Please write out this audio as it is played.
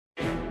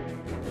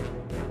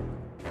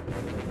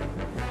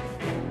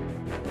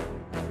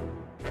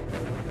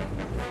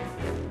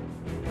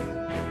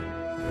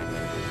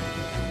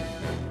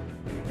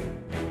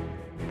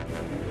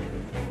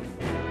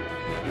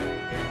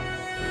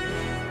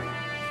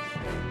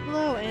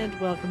and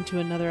welcome to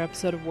another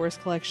episode of Worst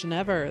Collection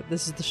Ever.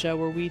 This is the show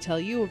where we tell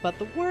you about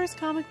the worst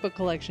comic book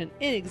collection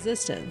in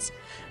existence,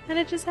 and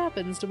it just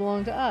happens to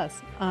belong to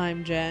us.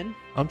 I'm Jen.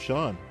 I'm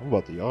Sean. I'm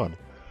about to yawn.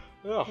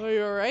 Are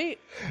you alright?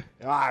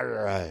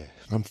 Alright.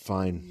 I'm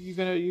fine. You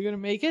gonna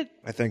make it?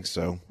 I think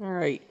so.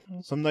 Alright.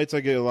 Some nights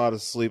I get a lot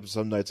of sleep,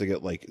 some nights I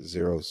get like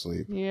zero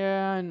sleep.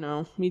 Yeah, I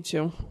know. Me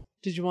too.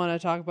 Did you want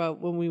to talk about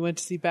when we went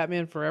to see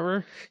Batman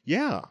Forever?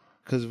 Yeah,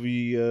 because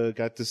we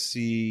got to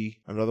see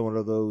another one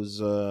of those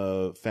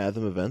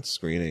Fathom event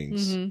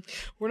screenings. Mm-hmm.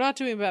 We're not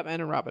doing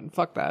Batman and Robin.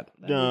 Fuck that.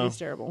 That movie's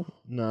terrible.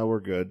 No, we're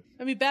good.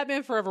 I mean,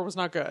 Batman Forever was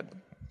not good.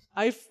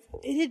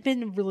 It had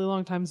been a really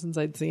long time since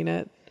I'd seen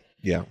it.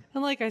 Yeah.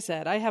 And like I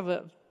said, I have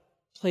a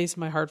place in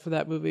my heart for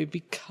that movie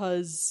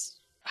because,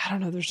 I don't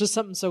know, there's just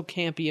something so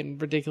campy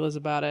and ridiculous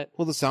about it.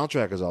 Well, the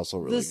soundtrack is also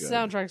really good. The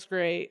soundtrack's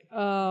great.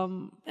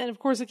 And of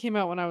course it came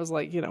out when I was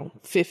like,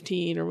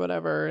 15 or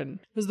whatever. And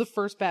it was the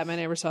first Batman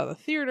I ever saw in the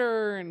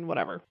theater and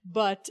whatever.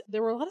 But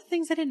there were a lot of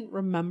things I didn't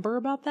remember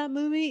about that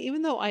movie,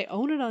 even though I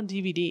own it on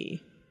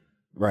DVD.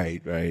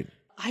 Right.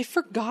 I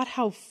forgot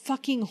how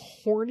fucking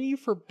horny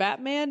for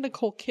Batman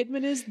Nicole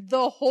Kidman is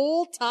the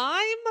whole time.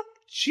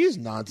 She's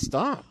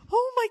nonstop.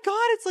 Oh my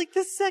god, it's like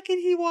the second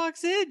he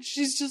walks in,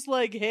 she's just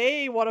like,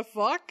 hey, wanna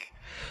fuck?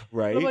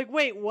 Right. And I'm like,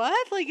 wait,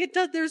 what? Like,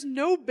 there's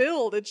no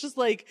build. It's just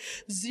like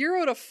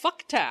 0 to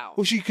fucktown.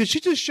 Well, because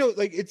she just showed,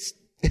 like, it's,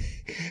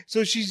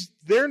 so she's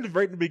there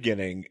right in the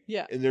beginning.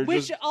 Yeah. And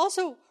Which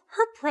also,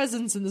 her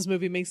presence in this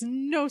movie makes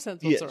no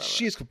sense whatsoever. Yeah,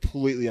 she is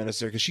completely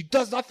unnecessary because she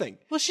does nothing.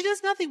 Well, she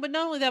does nothing, but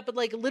not only that, but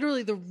like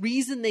literally the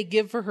reason they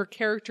give for her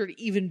character to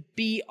even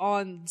be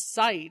on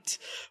site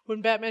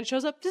when Batman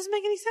shows up doesn't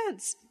make any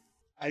sense.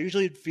 I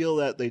usually feel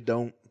that they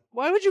don't.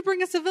 Why would you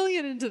bring a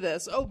civilian into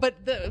this? Oh, but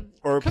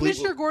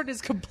Commissioner Gordon is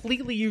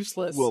completely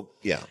useless. Well,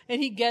 yeah.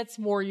 And he gets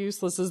more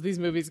useless as these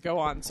movies go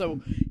on.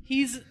 So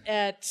he's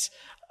at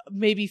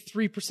maybe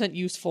 3%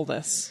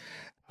 usefulness.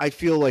 I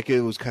feel like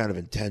it was kind of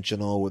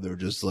intentional where they're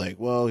just like,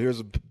 well, here's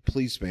a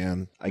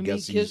policeman. I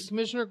guess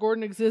Commissioner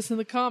Gordon exists in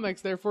the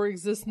comics, therefore he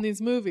exists in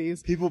these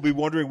movies. People will be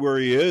wondering where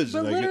he is.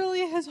 But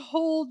literally his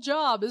whole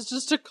job is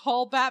just to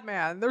call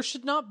Batman. There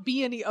should not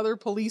be any other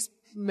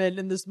policemen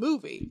in this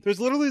movie. There's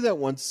literally that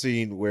one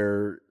scene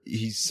where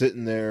he's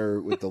sitting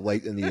there with the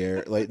light in the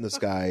air, light in the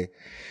sky,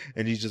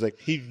 and he's just like,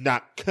 he's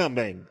not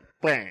coming.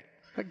 Bang.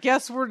 I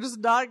guess we're just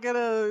not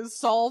gonna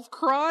solve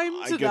crime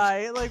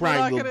tonight. Like, we're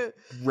not gonna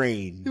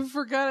rain. We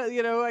forgot,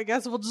 I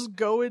guess we'll just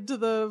go into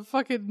the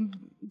fucking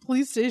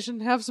police station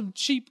and have some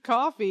cheap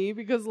coffee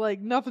because, like,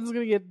 nothing's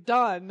gonna get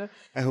done.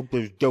 I hope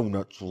there's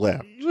donuts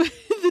left.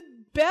 The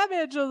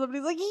Batman shows up and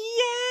he's like,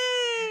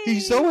 yay!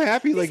 He's so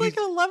happy. He's like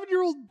an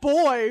 11-year-old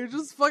boy who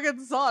just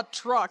fucking saw a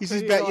truck. He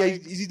sees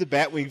the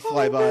Batwing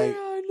fly by. Man.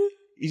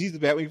 He sees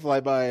the Batwing fly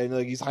by and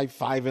like he's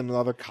high-fiving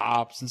other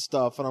cops and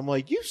stuff. And I'm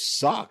like, you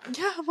suck.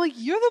 Yeah, I'm like,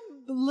 you're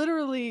the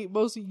literally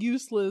most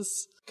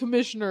useless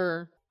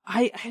commissioner.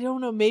 I don't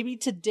know, maybe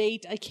to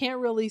date. I can't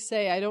really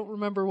say. I don't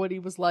remember what he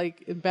was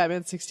like in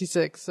Batman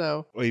 66,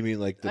 so. What do you mean,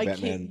 like the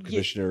Batman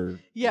commissioner?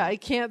 Yeah, I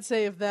can't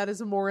say if that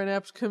is a more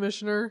inept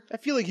commissioner. I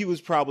feel like he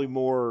was probably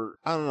more,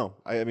 I don't know.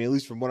 I mean, at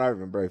least from what I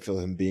remember, I feel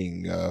him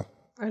being,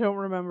 I don't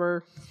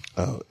remember.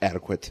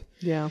 Adequate.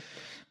 Yeah.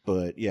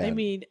 But yeah. I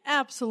mean,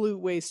 absolute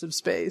waste of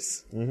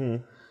space.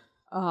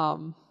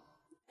 Mm-hmm.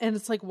 And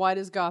it's like, why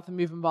does Gotham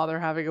even bother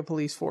having a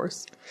police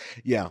force?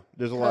 Yeah,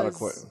 there's a lot of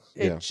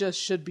It just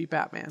should be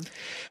Batman.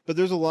 But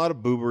there's a lot of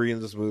boobery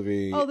in this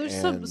movie. Oh, there's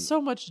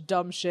so much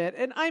dumb shit.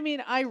 And I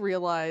mean, I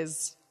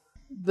realize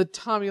the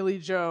Tommy Lee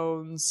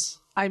Jones,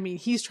 I mean,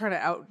 he's trying to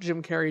out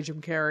Jim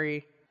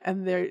Carrey.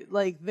 And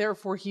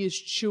therefore he is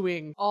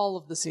chewing all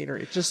of the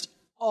scenery. Just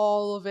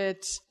all of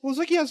it. Well, it's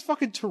like he has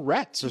fucking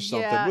Tourette's or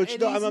something. Yeah,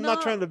 which I'm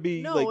not trying to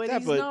be like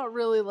that, but not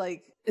really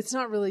like, it's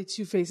not really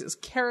Two-Face's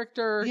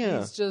character. Yeah.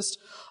 He's just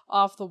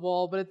off the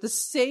wall. But at the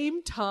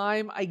same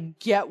time, I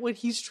get what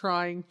he's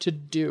trying to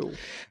do.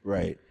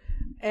 Right.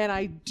 And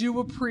I do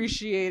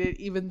appreciate it,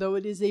 even though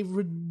it is a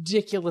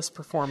ridiculous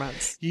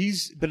performance.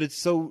 But it's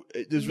so.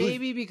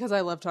 Maybe because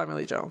I love Tommy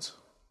Lee Jones.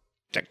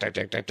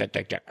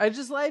 I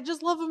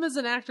just love him as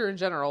an actor in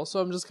general. So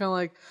I'm just kind of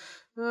like,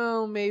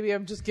 oh, maybe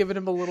I'm just giving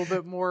him a little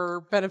bit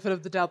more benefit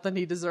of the doubt than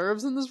he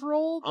deserves in this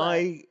role.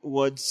 Good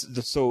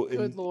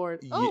Lord.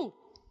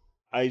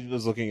 I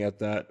was looking at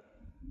that.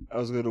 I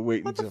was going to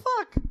wait until... What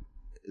the fuck?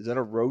 Is that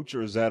a roach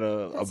or is that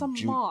a moth? A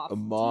moth. It's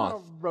not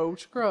a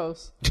roach.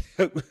 Gross.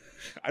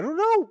 I don't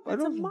know.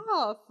 It's a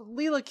moth.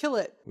 Leela, kill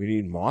it. We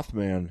need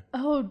Mothman.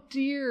 Oh,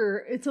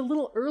 dear. It's a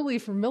little early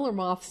for Miller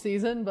Moth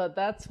season, but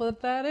that's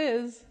what that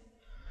is.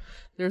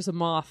 There's a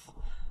moth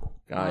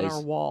on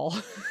our wall.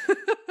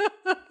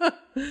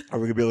 Are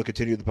we going to be able to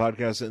continue the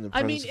podcast in the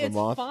presence of the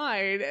moth?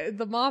 I mean, it's fine.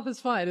 The moth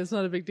is fine. It's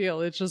not a big deal.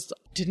 It's just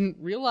didn't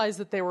realize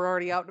that they were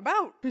already out and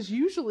about. Because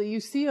usually you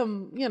see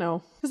them,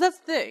 because that's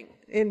the thing.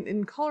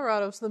 In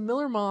Colorado, so the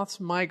Miller moths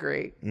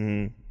migrate.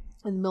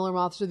 Mm-hmm. And Miller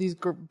moths are these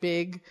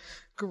big,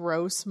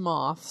 gross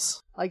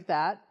moths like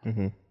that.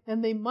 Mm-hmm.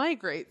 And they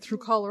migrate through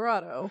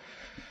Colorado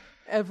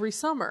every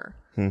summer.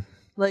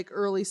 Like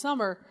early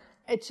summer.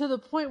 to the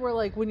point where,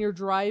 like, when you're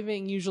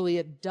driving, usually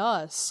at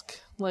dusk,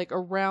 like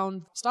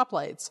around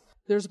stoplights,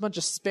 there's a bunch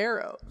of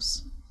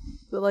sparrows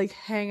that like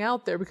hang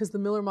out there because the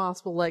Miller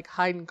moths will like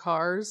hide in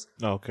cars.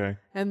 Okay.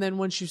 And then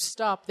once you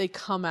stop, they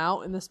come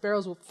out and the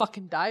sparrows will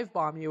fucking dive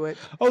bomb you.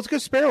 Oh, it's a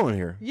good sparrow in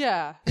here.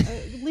 Yeah.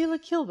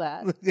 Leela, kill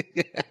that.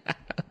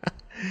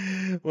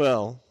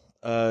 Well,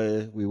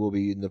 we will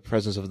be in the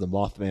presence of the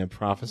Mothman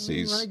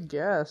prophecies. I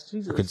guess.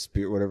 Jesus.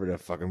 Whatever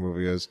that fucking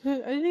movie is. I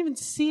didn't even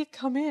see it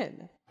come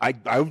in.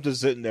 I'm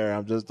just sitting there.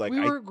 I'm just like, we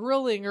were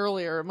grilling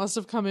earlier. It must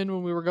have come in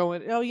when we were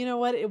going. Oh, you know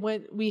what? It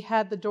went. We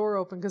had the door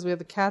open because we had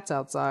the cats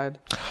outside.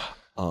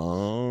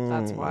 Oh,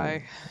 that's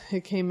why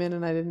it came in,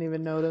 and I didn't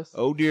even notice.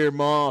 Oh dear,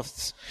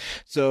 moths.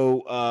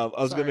 So I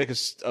was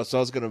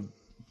gonna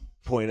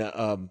point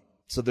out.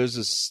 So there's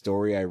this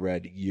story I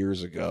read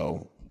years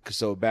ago.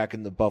 So back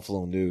in the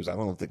Buffalo News, I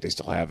don't think they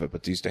still have it,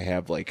 but they used to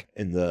have like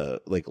in the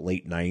like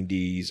late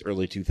 90s,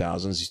 early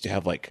 2000s, used to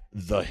have like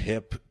the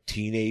hip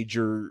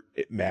teenager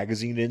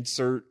magazine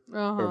insert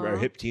or a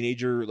hip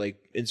teenager like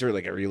insert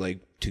like every like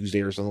Tuesday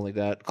or something like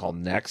that called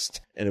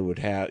Next. And it would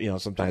have,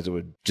 sometimes it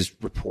would just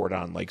report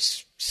on like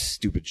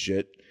stupid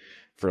shit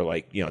for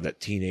like,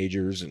 that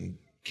teenagers and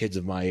kids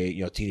of my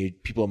age, teenage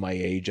people of my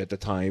age at the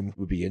time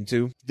would be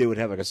into. They would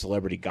have like a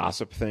celebrity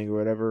gossip thing or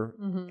whatever.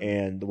 Mm-hmm.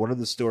 And one of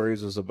the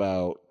stories was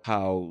about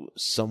how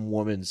some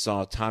woman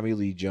saw Tommy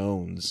Lee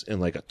Jones in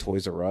like a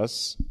Toys R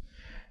Us.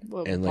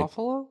 What, and like,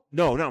 Buffalo?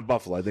 No, not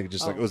Buffalo. I think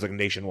just like it was like a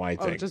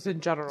nationwide thing. Just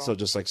in general. So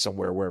just like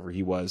somewhere, wherever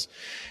he was.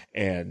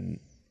 And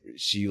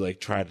she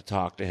like tried to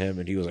talk to him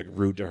and he was like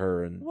rude to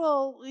her. And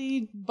well,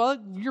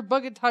 you're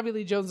bugging Tommy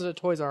Lee Jones at a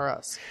Toys R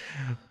Us.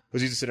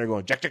 Was he just sitting there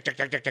going, Jack, Jack, Jack,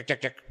 Jack, Jack, Jack,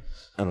 Jack, Jack?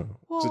 I don't know.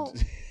 Well,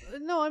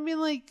 no, I mean,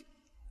 like,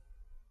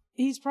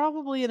 he's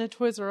probably in a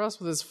Toys R Us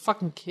with his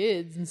fucking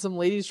kids and some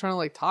lady's trying to,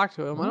 like, talk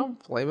to him. I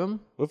don't blame him.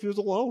 What if he was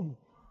alone?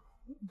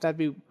 That'd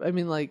be, I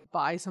mean, like,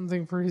 buy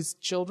something for his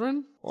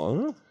children? Well, I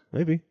don't know.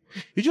 Maybe.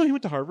 Did you know he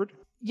went to Harvard?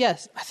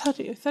 Yes. I thought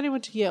he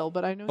went to Yale,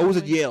 but I know. Oh, was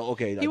it Yale?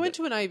 Okay. He went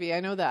to an Ivy. I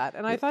know that.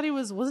 And I thought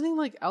wasn't he,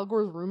 like, Al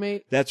Gore's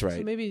roommate? That's right.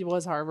 So maybe he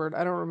was Harvard.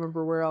 I don't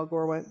remember where Al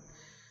Gore went.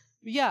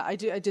 But yeah, I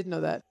did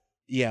know that.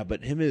 Yeah,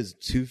 but him as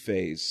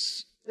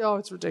Two-Face. Oh,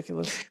 it's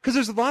ridiculous. Because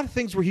there's a lot of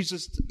things where he's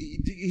just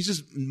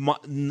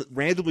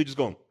randomly just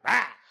going.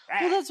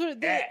 Well, that's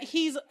what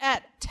he's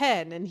at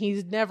 10, and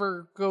he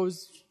never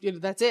goes.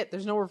 That's it.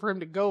 There's nowhere for him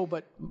to go,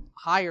 but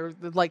higher,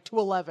 like to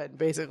 11,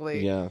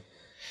 basically. Yeah.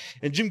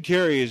 And Jim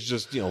Carrey is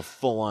just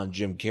full on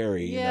Jim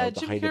Carrey. Yeah,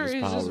 the Jim height Carrey of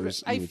his powers. is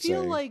just. I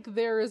feel like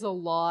there is a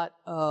lot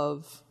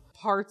of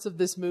parts of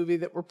this movie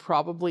that were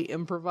probably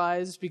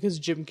improvised because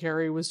Jim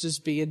Carrey was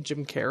just being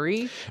Jim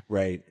Carrey.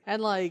 Right.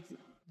 And like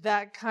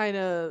that kind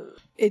of,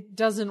 it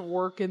doesn't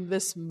work in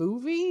this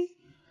movie.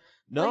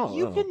 No. Like,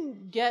 you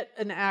can get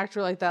an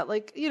actor like that.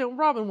 Like,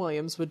 Robin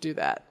Williams would do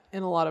that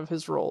in a lot of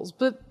his roles,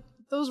 but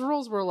those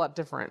roles were a lot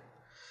different.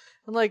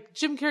 And like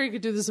Jim Carrey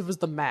could do this if it was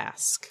The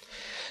Mask.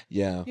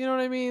 Yeah. You know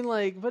what I mean?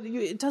 Like, but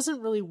it doesn't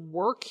really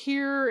work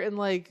here. And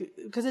like,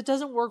 because it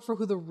doesn't work for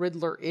who the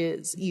Riddler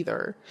is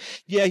either.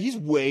 Yeah, he's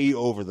way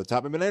over the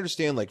top. I mean, I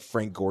understand like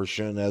Frank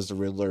Gorshin as the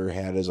Riddler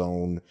had his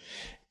own,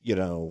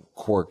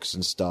 quirks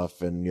and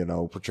stuff and,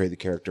 portrayed the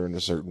character in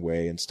a certain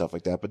way and stuff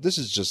like that. But this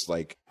is just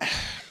like,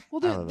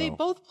 well, they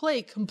both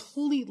play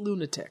complete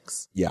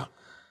lunatics. Yeah.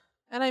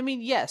 And I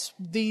mean, yes,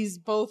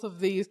 both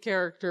of these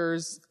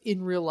characters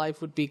in real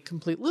life would be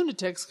complete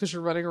lunatics because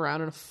you're running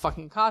around in a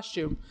fucking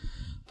costume.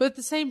 But at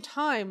the same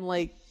time,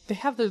 like, they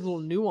have their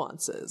little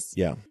nuances.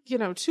 Yeah.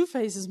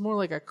 Two-Face is more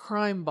like a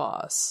crime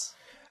boss.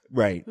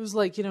 Right. Who's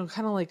like, kind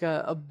of like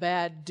a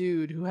bad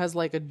dude who has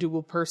like a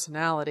dual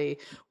personality,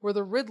 where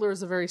the Riddler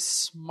is a very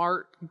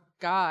smart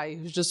guy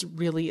who's just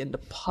really into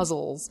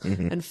puzzles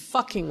and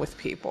fucking with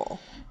people.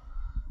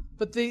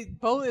 But they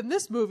both in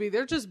this movie,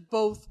 they're just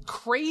both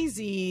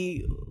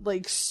crazy,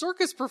 like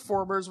circus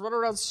performers running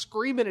around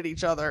screaming at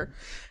each other.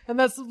 And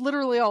that's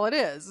literally all it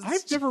is.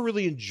 I've never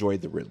really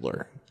enjoyed the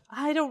Riddler.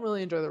 I don't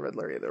really enjoy the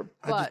Riddler either.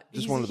 But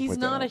he's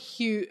not a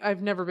huge,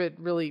 I've never been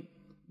really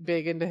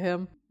big into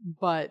him.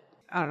 But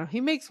I don't know.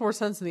 He makes more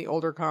sense in the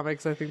older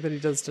comics, I think, than he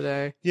does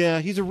today. Yeah,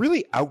 he's a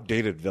really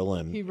outdated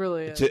villain. He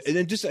really is.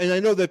 And I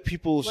know that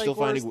people like still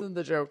finding worse than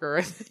the Joker.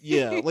 I think.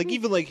 Yeah, like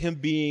even like him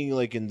being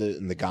like in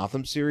the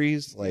Gotham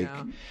series, like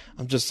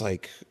I'm just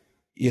like,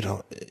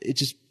 I'm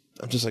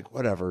just like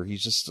whatever.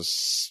 He's just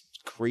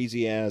a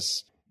crazy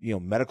ass,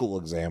 medical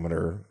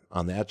examiner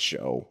on that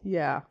show.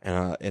 Yeah.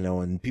 And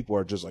and people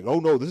are just like, oh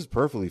no, this is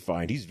perfectly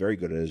fine. He's very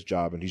good at his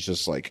job, and he's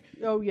just like,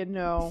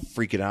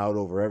 freaking out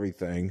over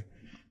everything.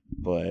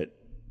 But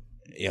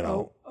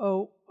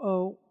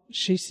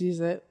she sees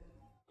it.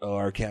 Oh,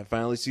 our cat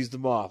finally sees the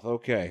moth.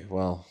 Okay,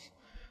 well,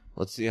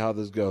 let's see how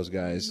this goes,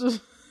 guys.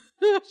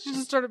 She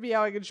just started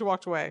meowing and she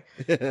walked away.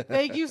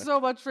 Thank you so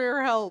much for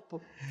your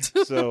help.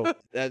 So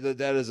that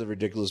is a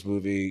ridiculous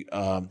movie.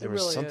 There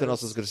was something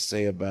else I was going to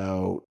say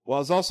about.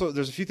 Well,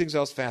 there's a few things I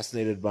was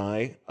fascinated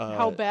by.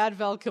 How bad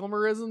Val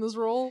Kilmer is in this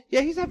role.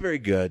 Yeah, he's not very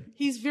good.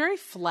 He's very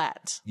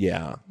flat.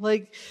 Yeah,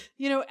 like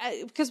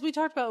because we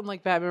talked about in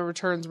like Batman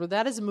Returns, where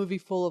that is a movie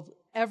full of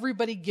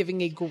everybody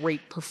giving a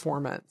great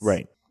performance.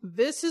 Right.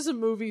 This is a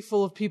movie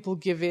full of people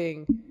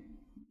giving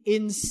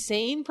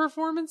insane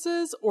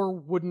performances or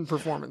wooden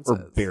performances.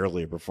 Or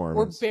barely a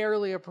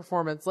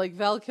performance. Like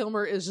Val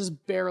Kilmer is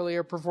just barely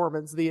a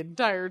performance the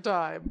entire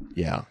time.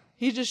 Yeah.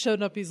 He just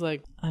showed up. He's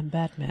like, I'm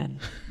Batman.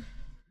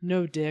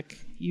 No, Dick,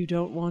 you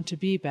don't want to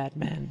be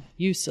Batman.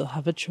 You still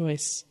have a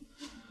choice.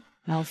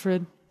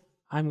 Alfred,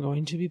 I'm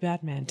going to be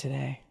Batman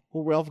today.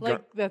 Well,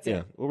 that's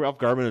it. Well, Ralph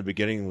Garman in the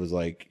beginning was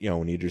like,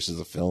 when he introduces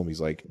the film, he's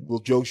like, well,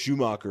 Joe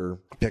Schumacher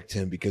picked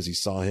him because he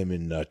saw him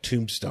in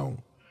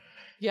Tombstone.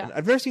 Yeah. And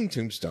I've never seen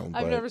Tombstone.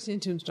 I've never seen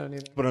Tombstone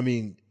either. But I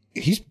mean,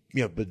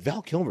 but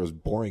Val Kilmer is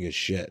boring as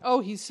shit. Oh,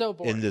 he's so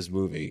boring. In this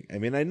movie. I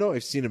mean, I know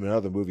I've seen him in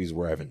other movies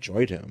where I've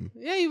enjoyed him.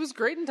 Yeah, he was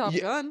great in Top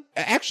Gun.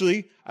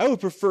 Actually, I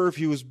would prefer if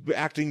he was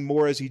acting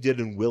more as he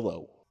did in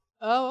Willow.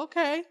 Oh,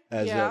 okay.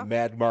 As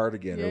Mad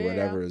Mardigan or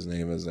whatever his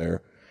name is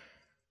there.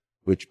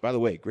 Which, by the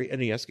way, great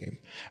NES game.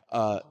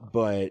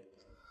 But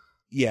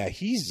yeah,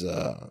 he's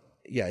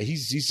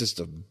just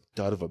a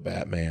dud of a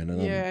Batman,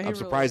 and I'm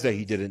surprised that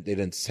they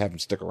didn't have him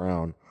stick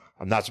around.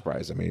 I'm not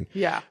surprised. I mean,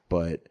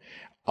 but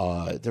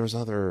there's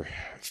another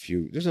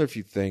few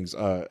things.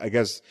 I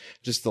guess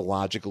just the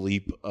logic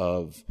leap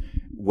of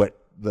what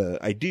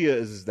the idea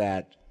is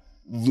that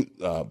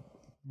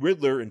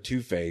Riddler and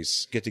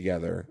Two-Face get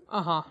together.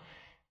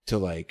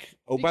 To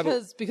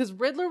because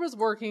Riddler was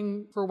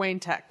working for Wayne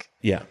Tech.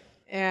 Yeah.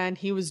 And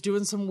he was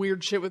doing some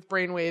weird shit with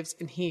brainwaves,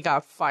 and he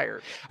got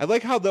fired. I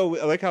like how in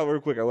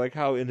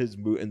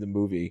the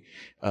movie,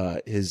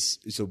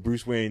 so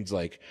Bruce Wayne's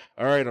like,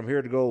 all right, I'm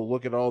here to go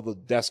look at all the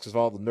desks of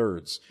all the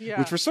nerds,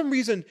 which for some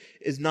reason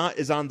is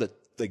on the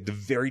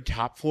very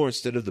top floor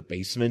instead of the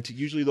basement.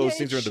 Usually those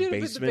things are in the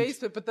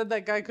basement. But then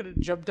that guy could have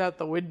jumped out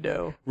the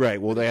window.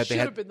 Right. Well, they had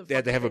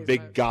to have a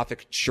big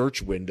Gothic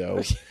church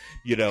window,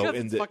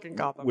 in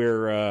the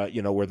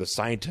where the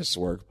scientists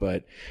work.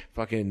 But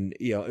fucking,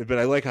 but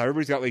I like how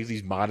everybody's got like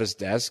these modest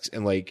desks,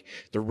 and like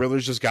the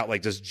Riddler's just got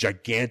like this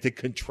gigantic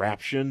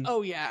contraption.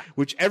 Oh yeah.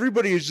 Which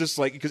everybody is just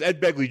like, because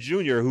Ed Begley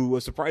Jr., who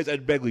was surprised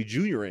Ed Begley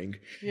Jr.ing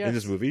in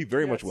this movie,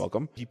 very much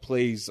welcome. He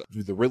plays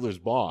the Riddler's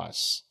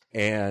boss.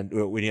 And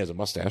when he has a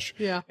mustache,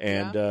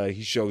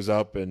 he shows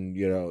up, and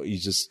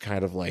he's just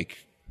kind of like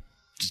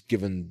just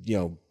giving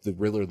the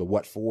Riddler the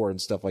what for and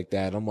stuff like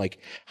that. I'm like,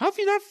 how have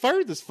you not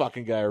fired this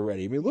fucking guy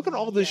already? I mean, look at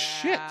all this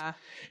shit. I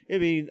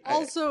mean,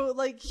 also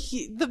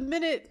the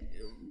minute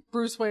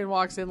Bruce Wayne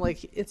walks in,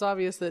 like, it's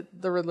obvious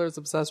that the Riddler's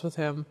obsessed with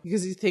him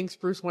because he thinks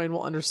Bruce Wayne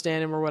will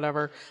understand him or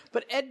whatever.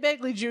 But Ed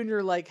Begley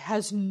Jr.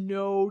 has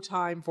no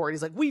time for it.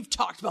 He's like, we've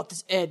talked about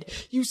this, Ed.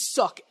 You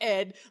suck,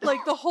 Ed.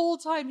 Like, the whole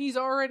time he's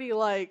already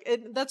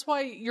and that's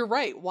why you're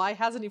right. Why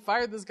hasn't he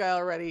fired this guy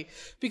already?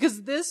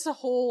 Because this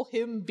whole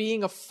him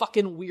being a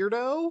fucking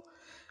weirdo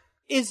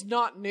is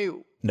not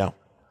new. No.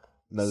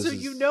 So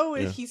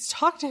he's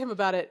talked to him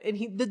about it,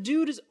 and the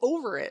dude is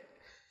over it.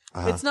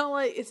 It's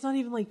not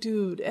even like,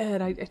 dude,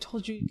 Ed, I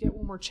told you you'd get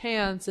one more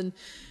chance, and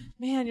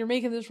man, you're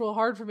making this real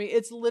hard for me.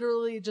 It's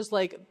literally just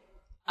like,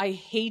 I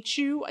hate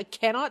you, I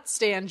cannot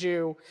stand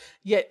you,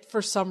 yet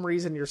for some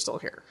reason you're still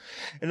here.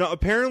 And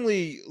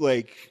apparently,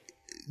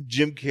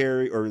 Jim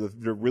Carrey or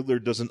the Riddler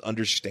doesn't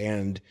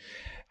understand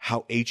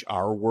how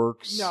HR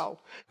works. No.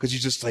 Because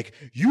he's just like,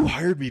 you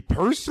hired me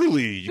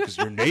personally because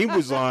your name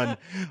was on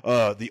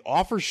the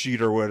offer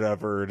sheet or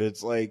whatever, and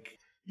it's like,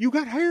 you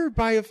got hired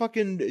by a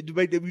fucking...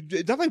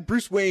 It's not like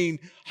Bruce Wayne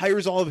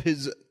hires all of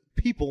his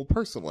people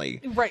personally.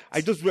 Right.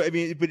 But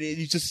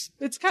he's just...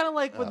 It's kind of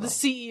like when the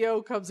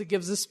CEO comes and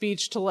gives a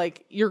speech to,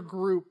 your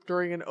group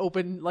during an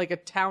open, a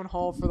town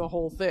hall for the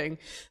whole thing.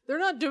 They're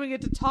not doing it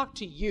to talk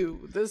to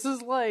you. This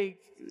is,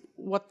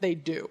 what they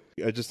do.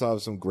 I just thought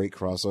of some great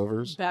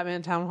crossovers.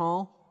 Batman Town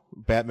Hall.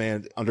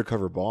 Batman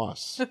Undercover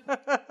Boss.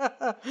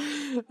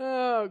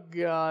 Oh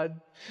God,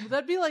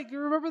 that'd be you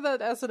remember that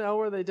SNL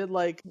where they did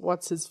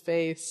what's his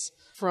face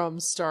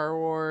from Star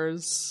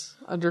Wars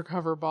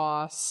Undercover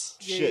Boss?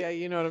 Shit. Yeah,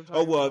 you know what I'm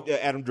talking about.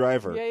 Adam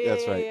Driver. Yeah,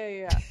 that's right.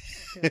 Yeah.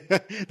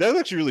 That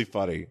was actually really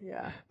funny.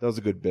 Yeah, that was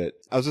a good bit.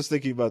 I was just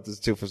thinking about this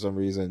too for some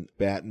reason.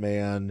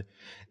 Batman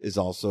is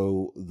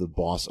also the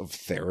boss of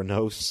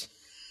Theranos.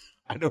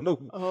 I don't know.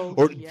 Oh,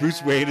 or yeah.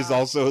 Bruce Wayne is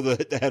also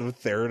the head of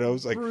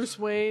Theranos. Bruce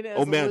Wayne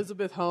as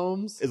Elizabeth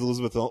Holmes.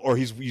 Or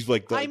he's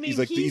like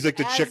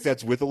the chick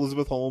that's with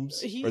Elizabeth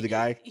Holmes, or the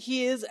guy.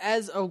 He is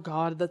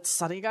that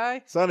Sonny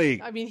guy.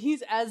 Sonny. I mean,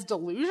 he's as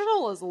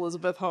delusional as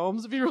Elizabeth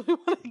Holmes if you really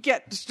want to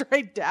get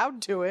straight down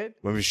to it.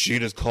 My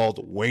machine is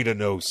called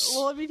Waynanos.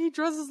 Well, I mean, he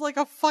dresses like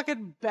a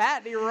fucking bat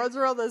and he runs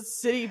around the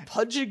city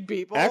punching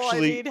people.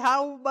 Actually,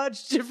 how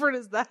much different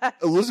is that?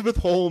 Elizabeth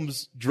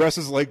Holmes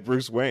dresses like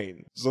Bruce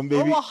Wayne. So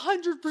maybe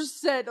 100%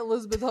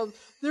 Elizabeth Holmes.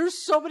 There's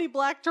so many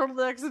black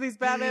turtlenecks in these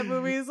Batman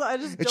movies. I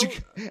just don't.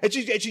 And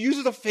she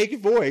uses a fake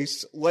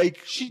voice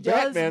like she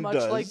Batman does.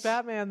 Much like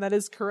Batman. That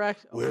is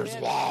correct. Where's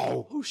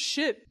Wow? Oh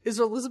shit! Is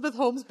Elizabeth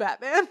Holmes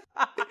Batman?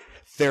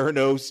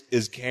 Theranos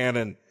is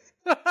canon.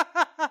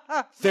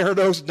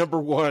 Theranos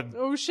 #1.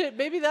 Oh shit,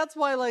 maybe that's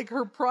why like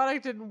her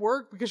product didn't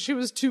work because she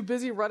was too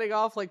busy running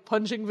off like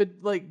punching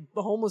like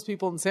homeless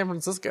people in San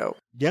Francisco.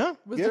 Yeah.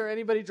 Was there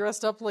anybody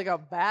dressed up like a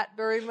bat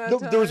during that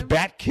time? There was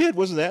Bat Kid.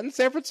 Wasn't that in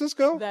San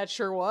Francisco? That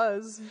sure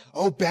was.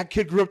 Oh, Bat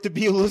Kid grew up to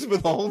be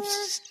Elizabeth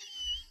Holmes.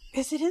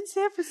 Is it in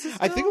San Francisco?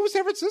 I think it was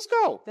San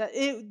Francisco.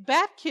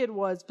 Bat Kid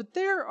was, but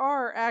there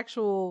are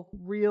actual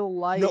real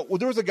life. No, well,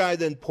 there was a guy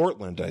in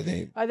Portland, I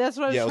think. That's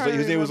what I was trying to remember.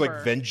 His name was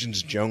like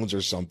Vengeance Jones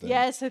or something.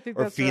 Yes, I think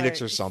that's right. Or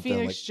Phoenix or something.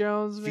 Phoenix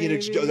Jones, maybe.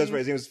 Phoenix Jones. That's right.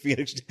 His name was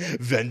Phoenix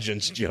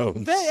Vengeance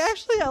Jones.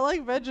 Actually, I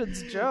like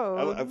Vengeance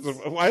Jones.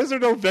 Why is there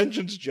no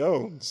Vengeance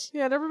Jones?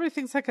 Yeah, and everybody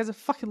thinks that guy's a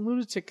fucking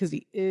lunatic because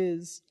he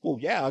is. Well,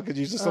 yeah, because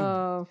he's just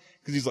because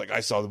he's like, I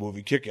saw the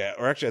movie Kick-Ass.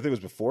 Or actually, I think it was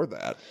before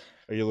that.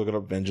 Are you looking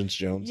up Vengeance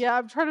Jones? Yeah,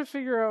 I'm trying to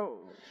figure out.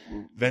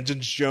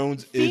 Vengeance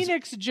Jones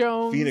Phoenix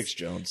Jones. Phoenix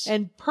Jones.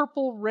 And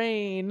Purple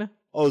Rain.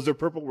 Oh, is there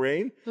Purple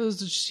Rain?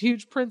 Who's a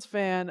huge Prince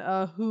fan,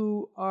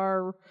 who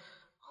are,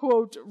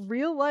 quote,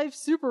 real life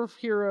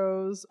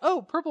superheroes.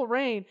 Oh, Purple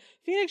Rain.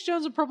 Phoenix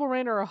Jones and Purple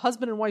Rain are a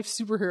husband and wife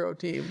superhero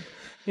team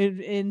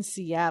in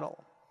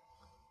Seattle.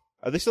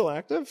 Are they still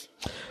active?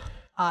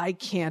 I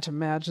can't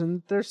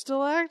imagine they're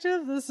still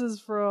active. This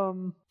is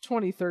from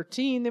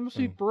 2013. They must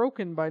be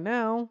broken by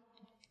now.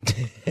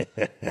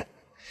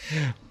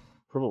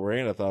 Purple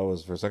Rain, I thought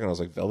was for a second. I was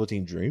like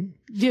Velveteen Dream.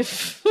 Yeah,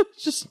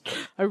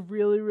 I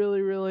really,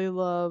 really, really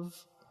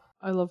love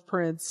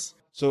Prince.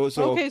 So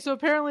okay. So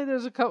apparently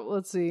there's a couple.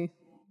 Let's see.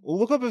 Well,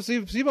 look up and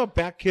see about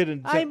Bat Kid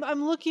and.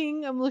 I'm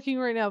looking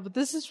right now, but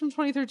this is from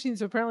 2013.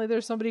 So apparently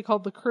there's somebody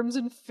called the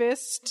Crimson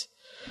Fist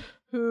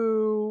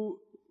who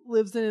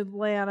lives in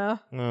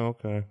Atlanta. Oh,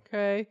 okay.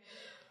 Okay.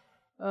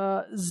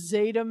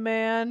 Zeta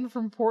Man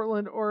from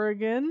Portland,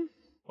 Oregon.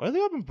 Why are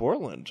they up in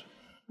Portland?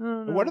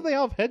 Why do they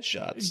all have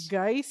headshots?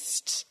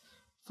 Geist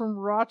from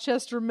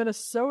Rochester,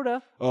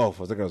 Minnesota. Oh,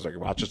 I think I was like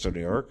Rochester,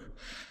 New York.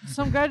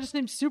 Some guy just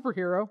named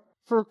Superhero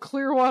for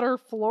Clearwater,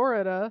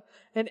 Florida.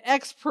 An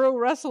ex-pro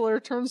wrestler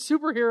turned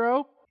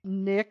superhero.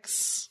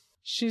 Nicks.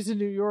 She's a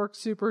New York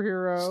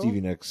superhero.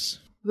 Stevie Nicks.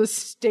 The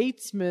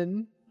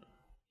Statesman.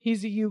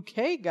 He's a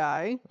UK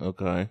guy.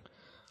 Okay.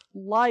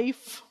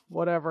 Life.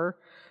 Whatever.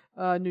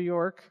 New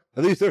York.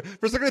 For a second,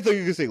 I thought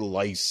you were going to say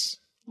Lice.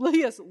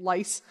 Yes,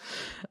 Lice.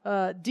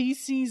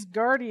 DC's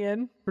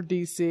Guardian for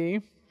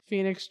DC.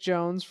 Phoenix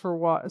Jones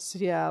for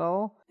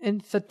Seattle.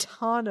 And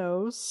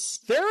Theranos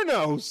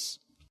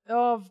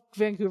of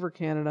Vancouver,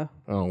 Canada.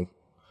 Oh. Do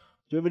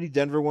you have any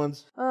Denver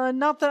ones?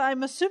 Not that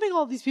I'm assuming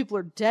all these people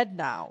are dead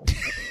now.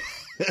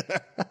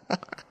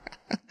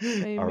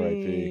 I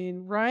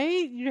mean,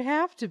 right? You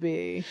have to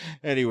be.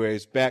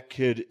 Anyways, Bat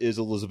Kid is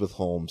Elizabeth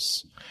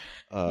Holmes.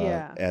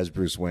 As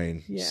Bruce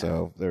Wayne. Yeah.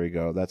 So there you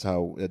go. That's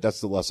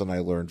the lesson I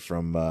learned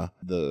from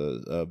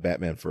the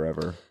Batman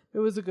Forever. It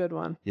was a good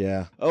one.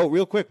 Yeah. Oh,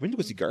 real quick, we didn't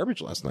go see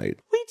Garbage last night.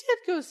 We did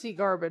go see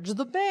Garbage,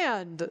 the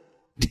band.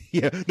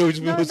 Yeah. No, we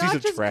just went to see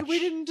some trash. We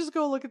didn't just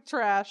go look at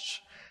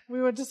trash.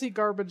 We went to see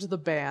Garbage, the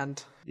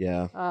band.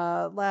 Yeah.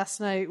 Last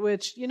night,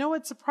 which, you know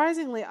what,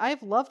 surprisingly,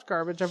 I've loved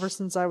Garbage ever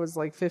since I was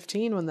like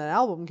 15 when that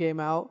album came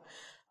out.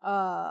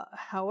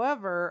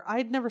 However,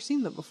 I'd never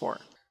seen them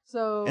before.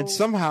 So, and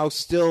somehow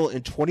still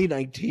in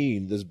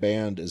 2019, this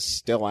band is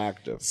still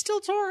active. Still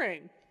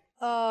touring.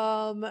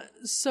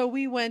 So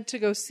we went to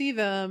go see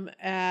them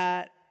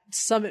at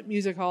Summit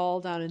Music Hall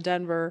down in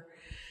Denver.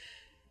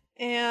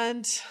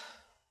 And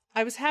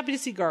I was happy to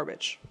see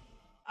Garbage.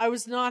 I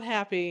was not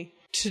happy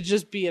to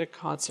just be at a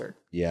concert.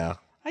 Yeah.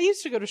 I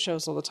used to go to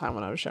shows all the time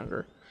when I was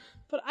younger.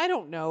 But I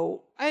don't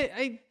know.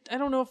 I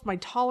don't know if my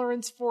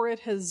tolerance for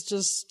it has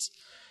just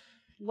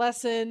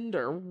lessened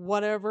or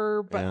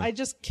whatever, but I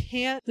just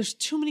can't. There's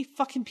too many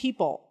fucking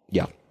people.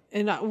 Yeah.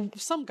 And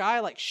some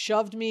guy like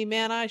shoved me,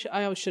 man. I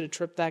always should have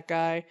tripped that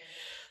guy.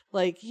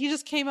 Like, he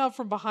just came out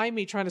from behind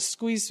me trying to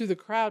squeeze through the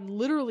crowd and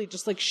literally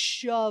just like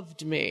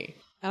shoved me.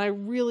 And I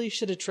really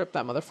should have tripped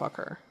that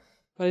motherfucker.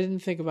 But I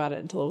didn't think about it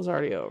until it was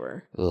already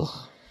over. Ugh.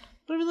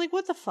 But I'd be like,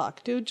 what the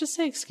fuck, dude? Just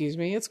say excuse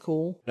me. It's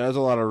cool. There's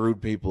a lot of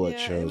rude people at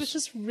shows. It was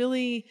just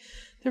really,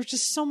 there were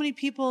just so many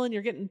people and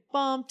you're getting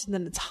bumped and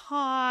then it's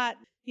hot.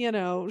 You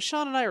know,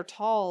 Sean and I are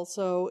tall,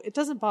 so it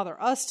doesn't bother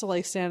us to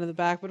like stand in the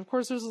back. But of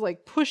course, there's this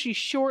like pushy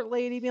short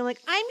lady being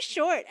like, I'm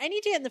short. I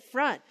need to get in the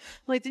front.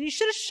 I'm like, then you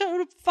should have showed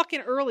up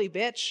fucking early,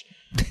 bitch.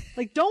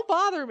 Like, don't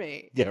bother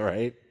me. Yeah,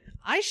 right.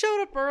 I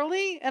showed up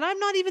early and I'm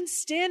not even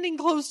standing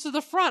close to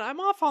the front. I'm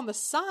off on the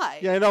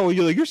side. Yeah, I know.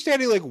 You're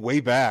standing like way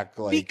back.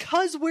 Like,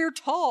 because we're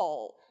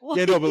tall.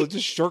 Yeah, no, but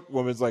this short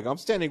woman's like, I'm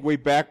standing way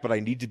back, but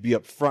I need to be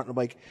up front. I'm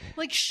like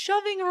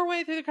shoving her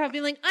way through the crowd,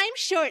 being like, I'm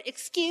short,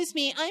 excuse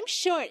me, I'm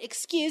short,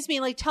 excuse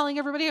me, like telling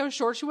everybody how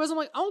short she was. I'm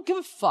like, I don't give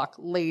a fuck,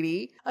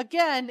 lady.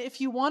 Again,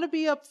 if you want to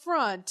be up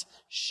front,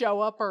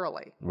 show up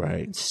early.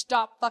 Right. And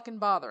stop fucking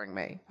bothering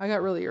me. I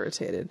got really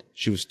irritated.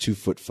 She was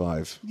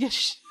 2'5". Yeah,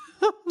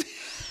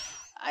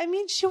 I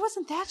mean, she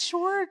wasn't that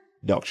short.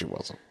 No, she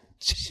wasn't.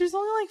 She was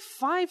only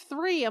like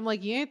 5'3". I'm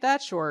like, you ain't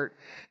that short.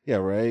 Yeah,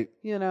 right.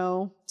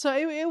 So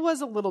it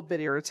was a little bit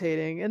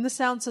irritating, and the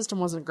sound system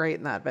wasn't great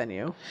in that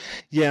venue.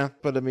 Yeah,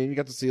 but I mean, you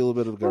got to see a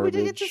little bit of garbage. But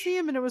we did get to see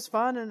him, and it was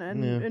fun,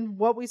 and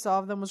what we saw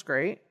of them was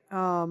great.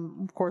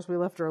 Of course, we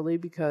left early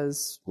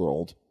because we're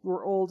old.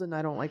 We're old, and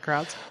I don't like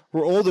crowds.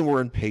 We're old, and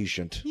we're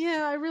impatient.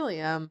 Yeah, I really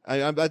am.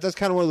 That's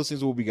kind of one of those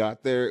things where we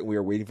got there, and we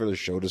were waiting for the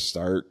show to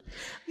start.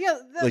 Yeah,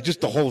 like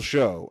just the whole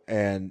show,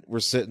 and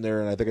we're sitting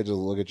there, and I think I just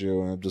look at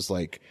you, and I'm just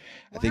like,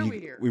 why are we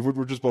here?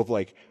 We're just both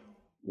like,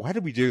 why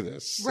did we do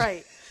this?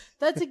 Right.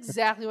 That's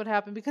exactly what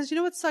happened, because you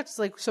know what sucks?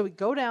 Like, so we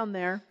go down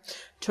there,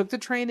 took the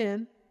train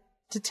in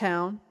to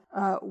town.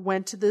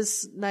 Went to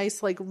this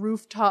nice like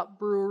rooftop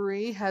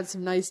brewery, had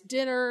some nice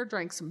dinner,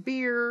 drank some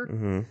beer.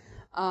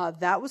 Mm-hmm.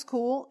 That was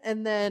cool.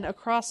 And then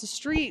across the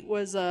street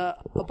was a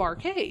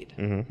barcade.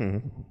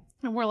 Mm-hmm.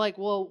 And we're like,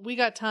 well, we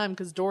got time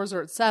because doors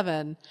are at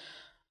 7.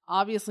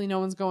 Obviously, no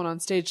one's going on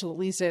stage till at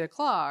least 8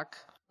 o'clock.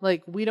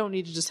 Like, we don't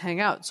need to just hang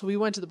out. So we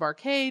went to the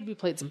barcade. We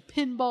played some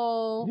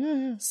pinball.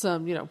 Yeah.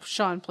 Some,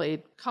 Sean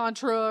played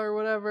Contra or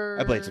whatever.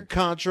 I played some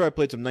Contra. I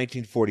played some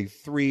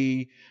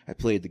 1943. I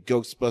played the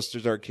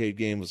Ghostbusters arcade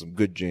game with some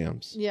good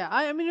jams. Yeah.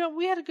 I mean,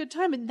 we had a good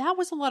time, and that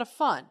was a lot of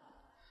fun.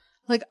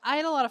 Like, I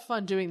had a lot of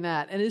fun doing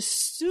that. And as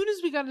soon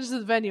as we got into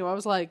the venue, I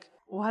was like,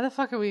 why the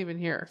fuck are we even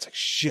here? It's like,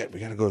 shit,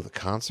 we gotta go to the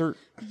concert?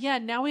 Yeah,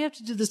 now we have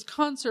to do this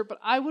concert, but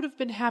I would have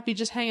been happy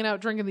just hanging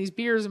out, drinking these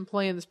beers, and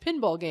playing this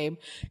pinball game,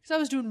 because I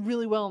was doing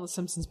really well in the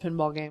Simpsons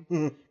pinball game.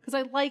 Because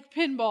I like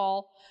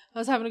pinball. I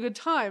was having a good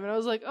time, and I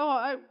was like, oh,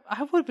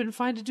 I would have been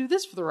fine to do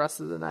this for the rest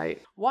of the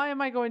night. Why am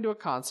I going to a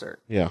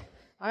concert? Yeah.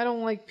 I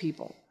don't like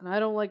people, and I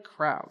don't like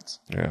crowds.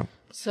 Yeah.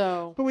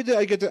 So, but we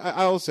did.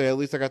 I'll say at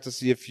least I got to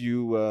see a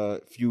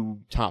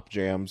few top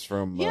jams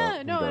from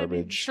Garbage. I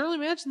mean, Shirley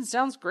Manson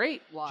sounds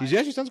great live.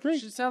 She sounds great.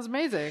 She sounds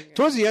amazing.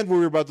 Towards the end, when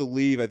we were about to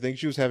leave, I think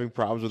she was having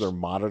problems with her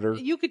monitor.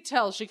 You could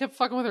tell she kept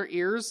fucking with her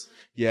ears.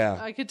 Yeah,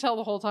 I could tell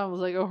the whole time. I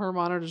was like, oh, her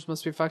monitors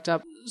must be fucked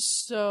up.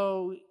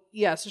 So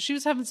yeah, so she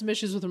was having some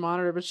issues with her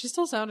monitor, but she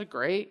still sounded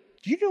great.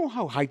 Do you know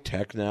how high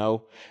tech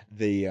now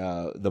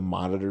the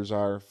monitors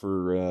are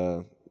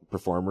for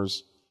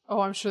performers? Oh,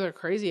 I'm sure they're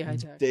crazy high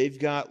tech. They've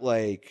got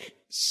like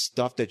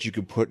stuff that you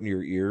can put in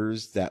your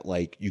ears that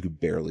like you could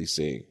barely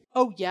see.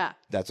 Oh yeah,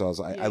 that's all.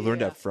 I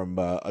learned that from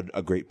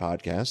a great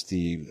podcast,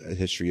 the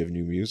History of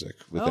New Music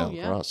with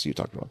Alan Cross. You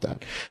talked about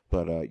that,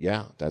 but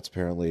yeah, that's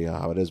apparently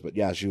how it is. But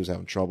yeah, she was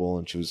having trouble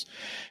and she was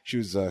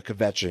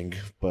kvetching.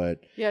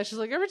 But yeah, she's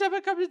like, every time I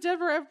come to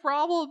Denver, I have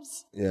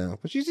problems. Yeah,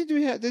 but they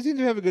seem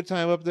to have a good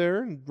time up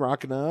there and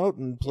rocking out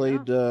and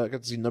played. Got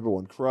to see Number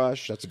One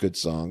Crush. That's a good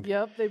song.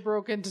 Yep, they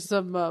broke into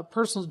some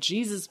Personal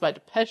Jesus by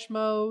Depeche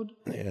Mode.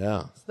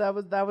 Yeah,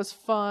 so that was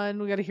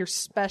fun. We got to hear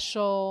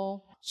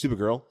Special.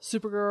 Supergirl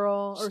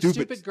or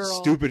Stupid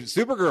Girl.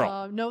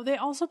 Supergirl. No, they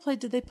also played.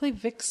 Did they play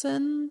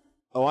Vixen?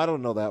 Oh, I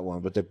don't know that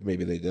one, but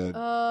maybe they did.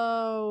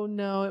 Oh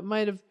no, it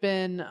might have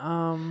been.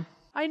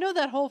 I know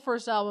that whole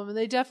first album, and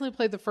they definitely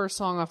played the first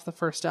song off the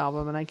first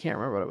album, and I can't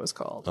remember what it was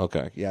called.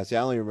 Okay, yeah. See,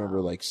 I only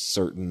remember like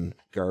certain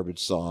Garbage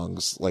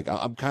songs. Like,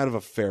 I'm kind of a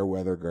fair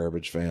weather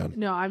Garbage fan.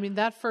 No, I mean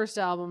that first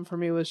album for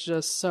me was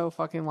just so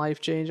fucking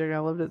life changing. I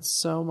loved it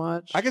so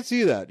much. I can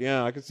see that.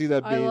 Yeah, I can see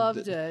that. Being, I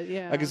loved it.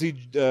 Yeah, I can see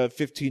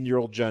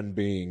 15-year-old Jen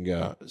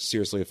being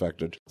seriously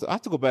affected. So I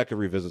have to go back and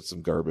revisit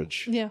some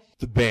Garbage. Yeah,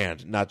 the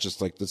band, not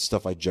just like the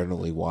stuff I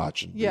generally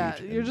watch. And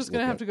yeah, you're just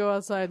gonna have to go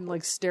outside and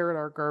like stare at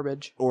our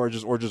garbage, or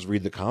just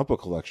read the comic book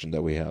collection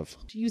that we have.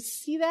 Do you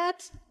see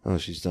that? Oh,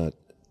 she's not.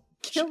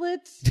 Kill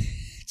it.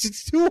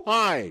 It's too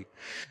high.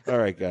 All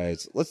right,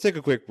 guys, let's take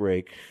a quick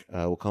break.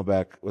 We'll come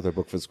back with our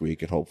book for this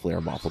week, and hopefully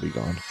our moth will be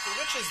gone. So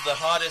which is the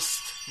hottest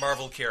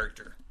Marvel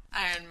character?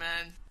 Iron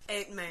Man.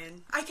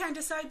 Ant-Man. I can't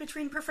decide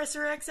between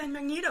Professor X and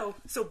Magneto,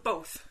 so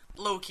both.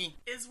 Loki.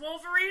 Is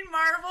Wolverine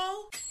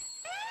Marvel?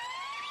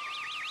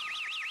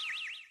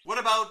 What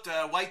about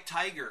White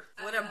Tiger?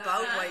 What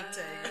about White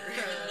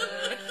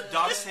Tiger?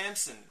 Doc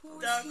Samson.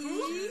 Doc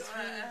who?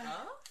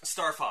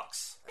 Star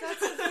Fox.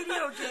 That's a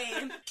video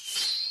game.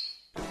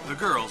 The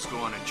girls go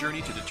on a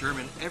journey to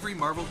determine every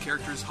Marvel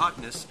character's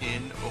hotness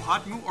in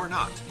Ohatmu or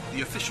Not,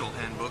 the official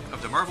handbook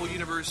of the Marvel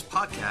Universe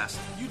podcast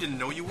you didn't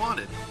know you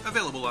wanted.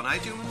 Available on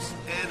iTunes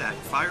and at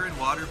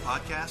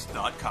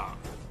fireandwaterpodcast.com.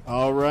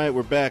 All right,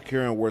 we're back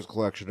here on Worst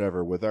Collection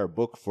Ever with our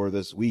book for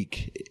this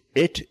week.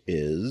 It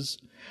is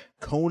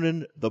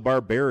Conan the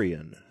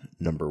Barbarian,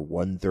 number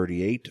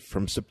 138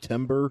 from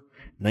September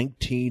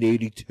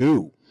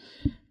 1982.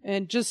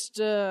 And just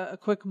a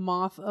quick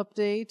moth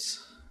update.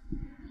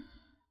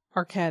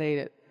 Our cat ate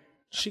it.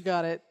 She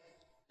got it.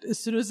 As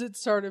soon as it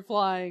started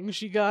flying,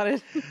 she got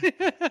it.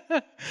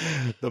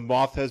 The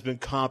moth has been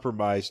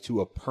compromised to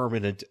a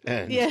permanent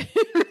end. Yeah,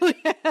 it really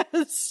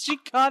has. She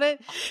caught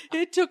it.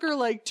 It took her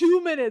like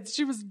 2 minutes.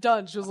 She was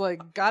done. She was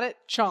like, got it,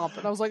 chomp.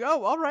 And I was like,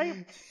 oh, all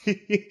right.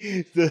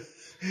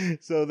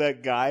 So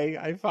that guy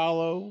I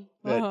follow,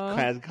 that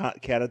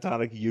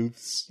catatonic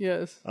youths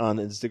yes. on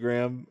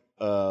Instagram,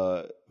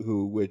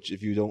 which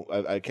if you don't,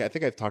 I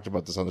think I've talked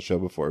about this on the show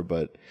before,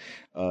 but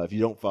if you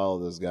don't follow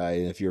this guy,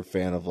 and if you're a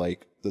fan of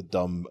like the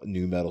dumb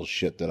new metal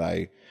shit that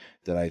I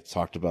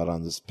talked about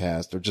on this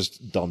past, or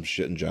just dumb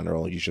shit in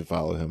general, you should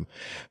follow him.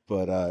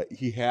 But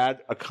he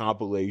had a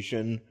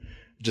compilation,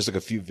 just like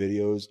a few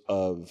videos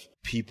of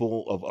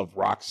people of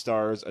rock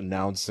stars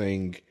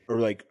announcing, or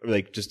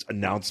like just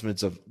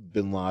announcements of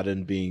Bin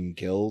Laden being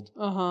killed.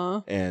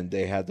 And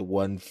they had the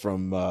one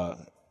from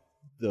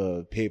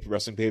the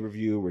wrestling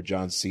pay-per-view where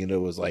John Cena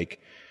was like,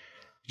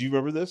 do you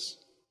remember this?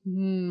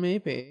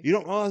 Maybe. You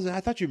don't? Oh, I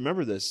thought you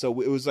remember this.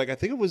 So it was like, I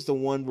think it was the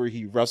one where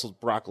he wrestled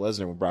Brock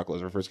Lesnar when Brock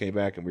Lesnar first came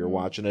back, and we were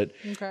watching it.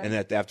 Okay. And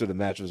after the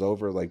match was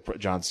over, like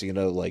John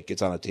Cena like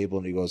gets on a table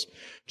and he goes,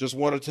 "Just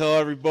want to tell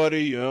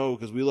everybody, you know,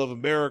 because we love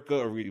America,"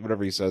 or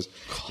whatever he says.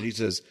 And he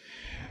says,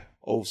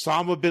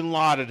 "Osama bin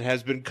Laden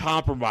has been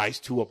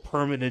compromised to a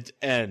permanent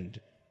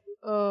end."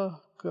 Oh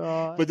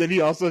God. But then the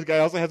guy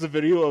also has a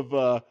video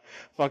of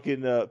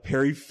fucking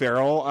Perry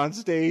Farrell on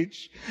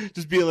stage,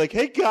 just being like,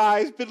 "Hey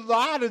guys, Bin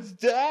Laden's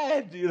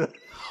dead," you know.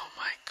 Oh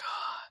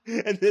my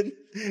God. And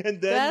then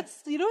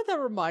That's, you know what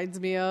that reminds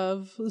me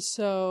of?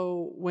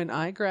 So when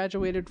I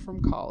graduated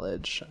from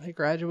college, I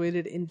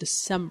graduated in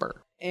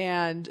December,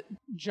 and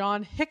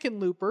John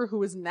Hickenlooper,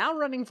 who is now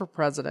running for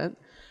president,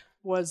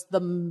 was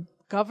the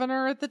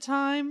governor at the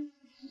time.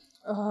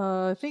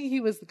 I think he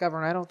was the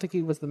governor. I don't think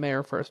he was the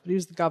mayor first, but he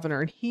was the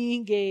governor. And he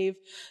gave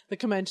the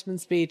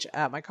commencement speech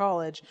at my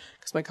college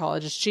because my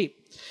college is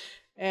cheap.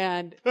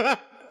 And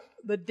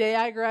the day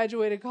I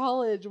graduated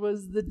college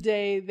was the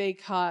day they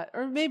caught,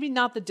 or maybe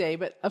not the day,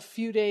 but a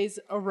few days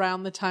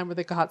around the time where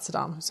they caught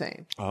Saddam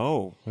Hussein.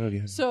 oh,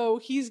 yeah. So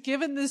he's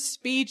given this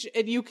speech,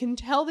 and you can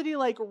tell that he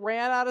like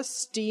ran out of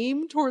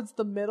steam towards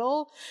the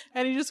middle,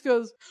 and he just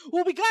goes,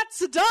 "Well, we got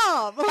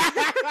Saddam."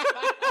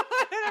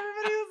 And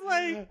everybody was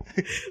like,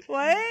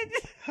 "What?"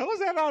 How was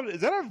that on?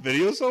 Is that on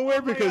video somewhere?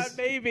 Oh my God,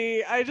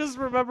 maybe. I just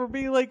remember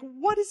being like,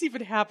 "What is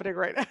even happening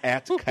right now?"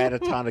 At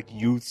Catatonic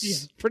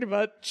Youths. Pretty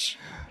much.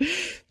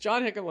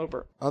 John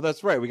Hickenlooper. Oh,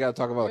 that's right. We got to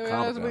talk about a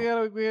comic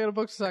now. We got a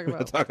book to talk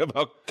about. Talk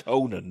about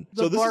Conan.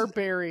 The this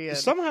Barbarian.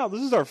 Somehow,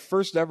 this is our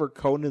first ever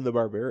Conan the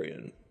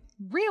Barbarian.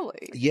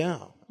 Really? Yeah.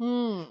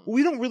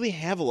 We don't really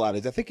have a lot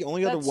of. I think the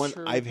only other That's one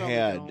true. I've Probably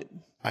had,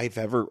 don't. I've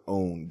ever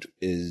owned,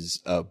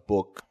 is a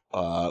book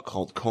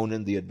called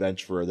Conan the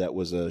Adventurer. That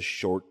was a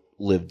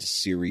short-lived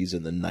series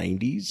in the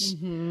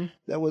 90s.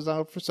 That was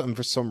out for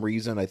some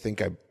reason. I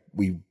think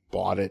we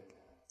bought it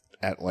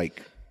at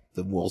like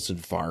the Wilson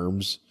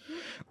Farms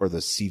or the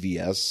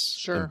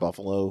CVS in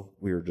Buffalo.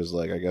 We were just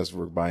like, I guess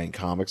we're buying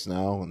comics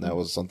now, and that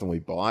was something we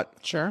bought.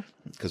 Sure.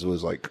 Because it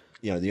was like,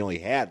 you know, you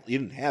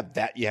didn't have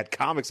that. You had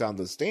comics on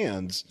the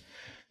stands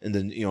and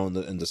then, you know,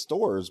 in the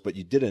stores, but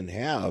you didn't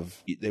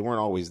have, they weren't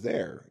always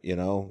there, you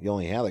know. You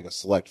only had like a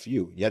select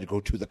few. You had to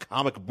go to the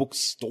comic book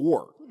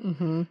store,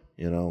 you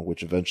know,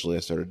 which eventually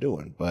I started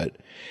doing. But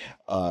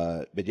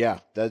yeah,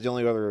 that's the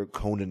only other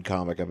Conan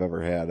comic I've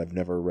ever had. I've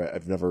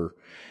never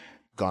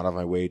gone on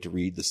my way to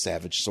read The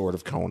Savage Sword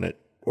of Conan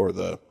or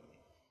the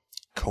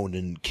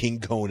King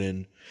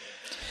Conan.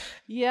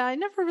 Yeah, I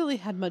never really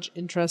had much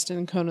interest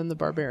in Conan the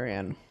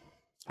Barbarian.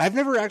 I've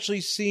never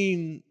actually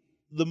seen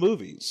the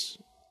movies.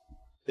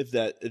 If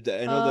that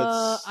I know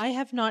that's I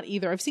have not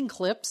either. I've seen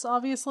clips,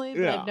 obviously,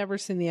 but I've never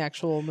seen the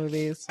actual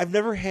movies. I've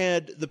never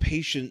had the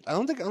patience. I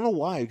don't know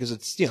why, because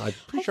it's, you know, I'm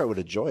pretty sure I would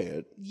enjoy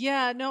it.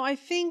 Yeah, no, I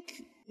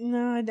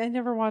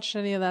never watched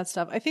any of that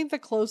stuff. I think the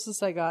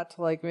closest I got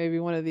to like maybe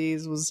one of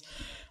these was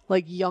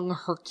like Young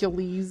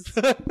Hercules.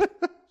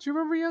 Do you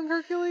remember Young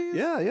Hercules?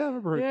 Yeah, I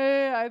remember.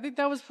 Yeah, I think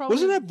that was probably...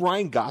 Wasn't that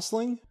Ryan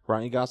Gosling?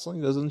 Ryan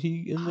Gosling, wasn't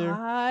he in there?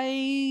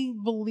 I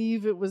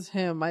believe it was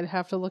him. I'd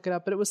have to look it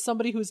up, but it was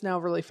somebody who's now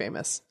really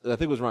famous. I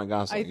think it was Ryan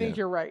Gosling. I think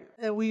you're right.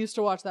 We used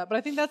to watch that, but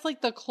I think that's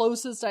like the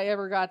closest I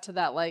ever got to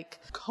that like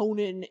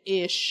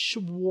Conan-ish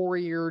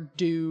warrior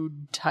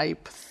dude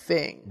type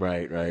thing.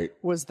 Right.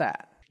 Was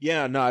that.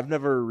 Yeah, no, I've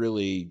never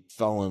really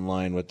fell in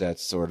line with that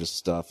sort of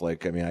stuff.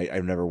 Like, I mean,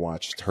 I've never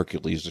watched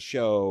Hercules the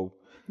show.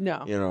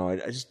 No. You know, I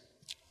just...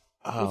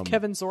 with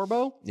Kevin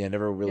Sorbo? Yeah,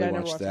 never really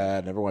watched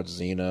that. Never watched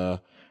Xena.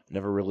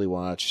 Never really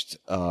watched...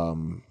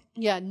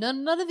 Yeah,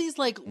 none of these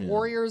like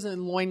warriors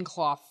and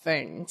loincloth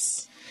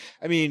things.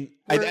 I mean...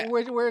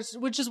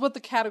 which is what the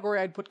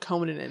category I'd put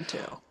Conan into.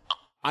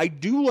 I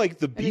do like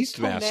the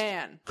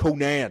Beastmaster.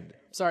 Conan.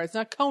 Sorry, it's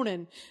not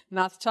Conan,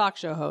 not the talk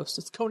show host.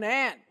 It's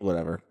Conan.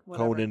 Whatever.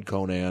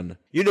 Conan.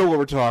 You know what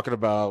we're talking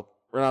about.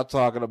 We're not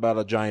talking about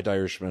a giant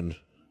Irishman.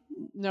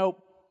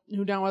 Nope.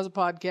 Who Now Has a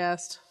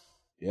Podcast.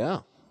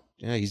 Yeah,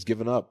 he's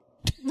given up.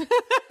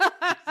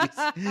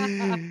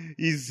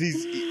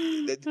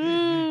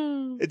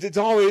 It's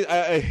always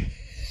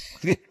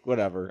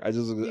whatever.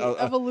 The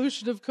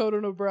evolution of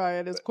Conan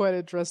O'Brien is quite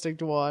interesting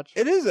to watch.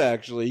 It is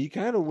actually. He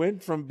kind of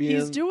went from being...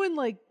 He's doing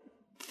like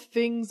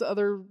things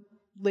other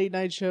late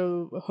night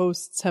show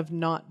hosts have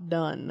not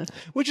done,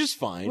 which is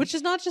fine. Which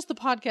is not just the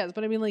podcast,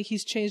 but I mean, like,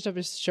 he's changed up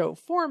his show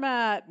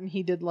format, and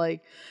he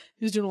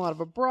was doing a lot of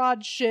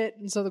abroad shit,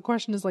 and so the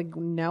question is like,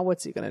 now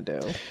what's he gonna do?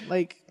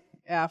 Like,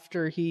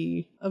 after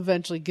he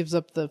eventually gives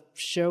up the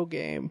show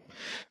game.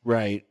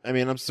 Right. I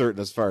mean, I'm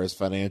certain as far as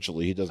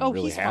financially, he doesn't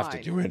really he's have fine.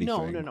 to do anything.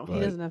 No. He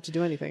doesn't have to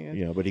do anything.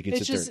 You know, but he can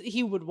It's sit just there.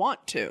 he would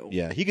want to.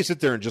 Yeah, he can sit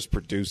there and just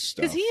produce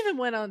stuff. Because he even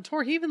went on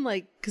tour. He even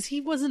because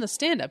he wasn't a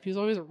stand-up. He was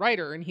always a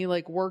writer, and he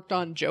worked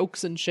on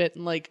jokes and shit,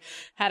 and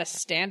had a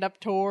stand-up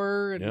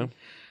tour, and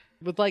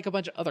with a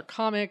bunch of other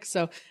comics.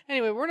 So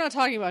anyway, we're not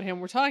talking about him.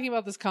 We're talking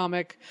about this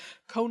comic,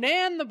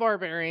 Conan the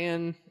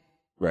Barbarian.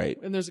 Right.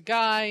 And there's a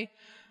guy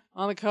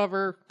on the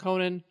cover,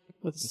 Conan,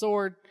 with a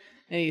sword,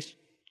 and he's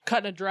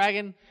cutting a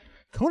dragon.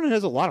 Conan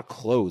has a lot of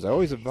clothes. I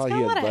always thought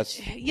he had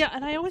less. Yeah,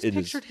 and I always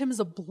pictured him as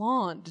a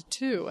blonde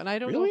too. And I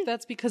don't know if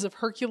that's because of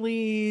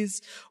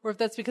Hercules or if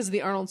that's because of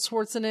the Arnold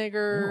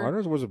Schwarzenegger.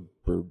 Arnold was a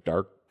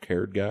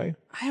dark-haired guy.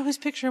 I always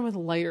picture him with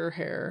lighter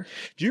hair.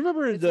 Do you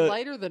remember It's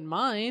lighter than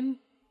mine.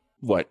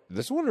 What,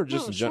 this one or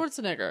just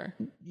Schwarzenegger?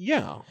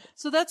 Yeah.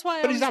 So that's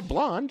why. But he's not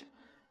blonde.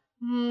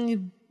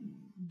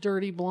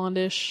 Dirty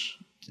blondish.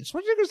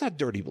 Schwarzenegger's not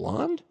dirty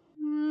blonde.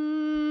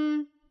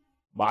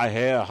 My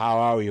hair, how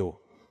are you?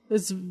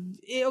 It's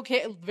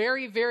okay.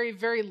 Very, very,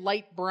 very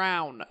light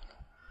brown.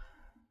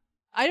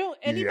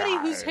 Anybody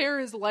whose hair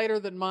is lighter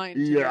than mine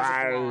to me is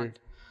a blonde.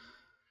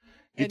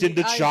 Get in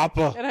the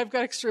chopper. And I've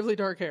got extremely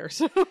dark hair.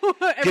 So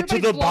Get to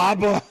the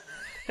barber.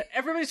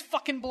 Everybody's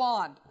fucking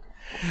blonde.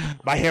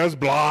 My hair's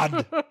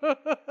blonde.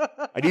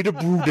 I need a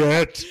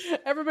brunette.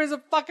 Everybody's a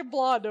fucking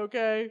blonde,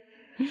 okay?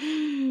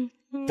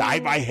 Dye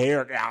my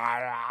hair.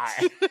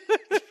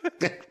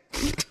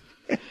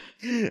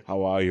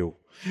 How are you?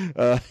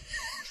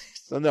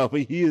 So no,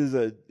 but he is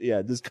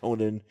this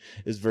Conan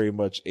is very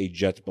much a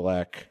jet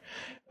black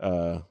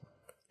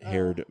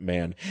haired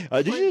man.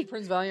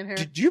 Prince Valiant hair.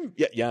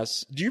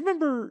 Yes. Do you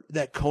remember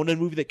that Conan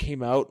movie that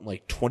came out in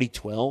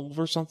 2012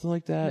 or something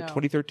like that? No.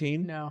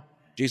 2013? No.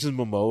 Jason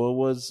Momoa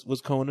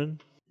was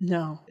Conan.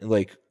 No.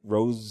 And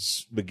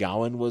Rose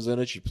McGowan was in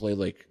it. She played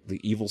the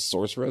evil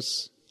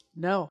sorceress.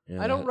 No.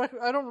 Yeah. I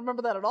don't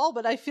remember that at all,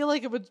 but I feel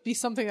like it would be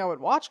something I would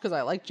watch because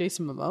I like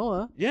Jason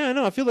Momoa. Yeah,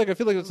 no, I feel like it's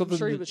something. I'm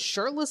sure he was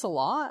shirtless a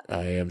lot.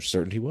 I am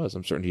certain he was.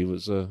 I'm certain he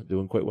was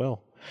doing quite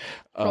well.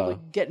 Probably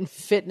getting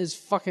fit in his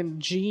fucking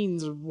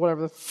jeans or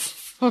whatever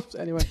the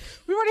anyway,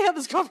 we've already had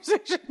this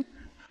conversation.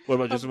 What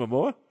about Jason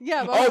Momoa?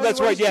 Yeah. Oh, that's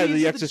right. Yeah,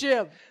 the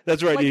gym.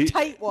 That's right.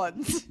 Tight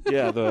ones.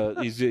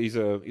 Yeah, he's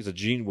a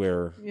jean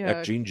wearer.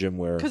 Yeah, jean gym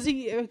wearer. Because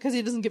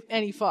he doesn't give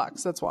any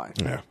fucks. That's why.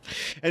 Yeah.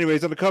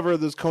 Anyways, on the cover of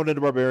this Conan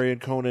the Barbarian,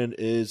 Conan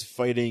is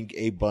fighting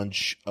a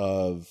bunch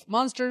of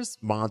monsters,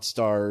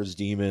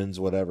 demons,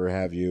 whatever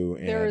have you.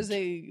 And there is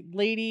a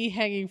lady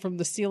hanging from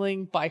the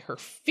ceiling by her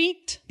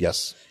feet.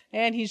 Yes.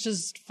 And he's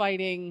just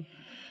fighting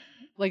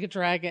like a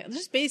dragon.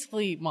 Just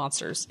basically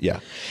monsters. Yeah.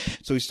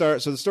 So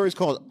the story's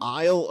called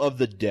Isle of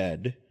the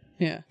Dead.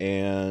 Yeah.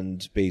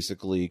 And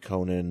basically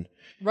Conan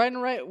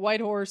riding a white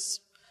horse,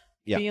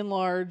 being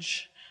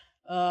large,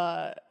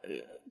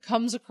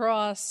 comes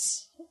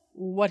across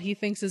what he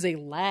thinks is a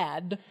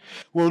lad.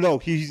 Well, no,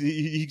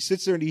 he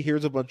sits there and he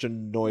hears a bunch of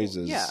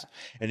noises. Yeah.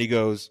 And he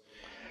goes,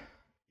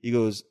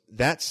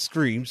 that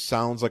scream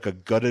sounds like a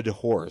gutted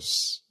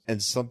horse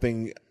and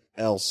something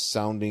else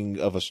sounding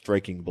of a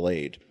striking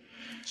blade.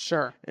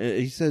 Sure.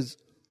 He says,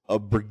 a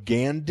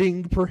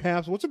briganding,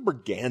 perhaps? What's a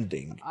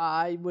briganding?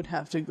 I would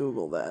have to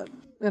Google that,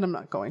 and I'm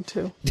not going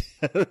to.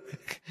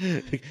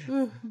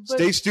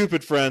 Stay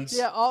stupid, friends.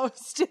 Yeah,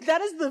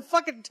 that is the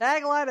fucking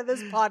tagline of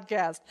this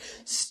podcast.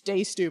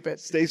 Stay stupid.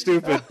 Stay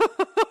stupid.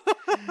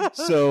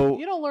 So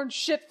you don't learn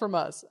shit from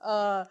us.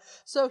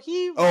 So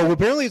he. Oh,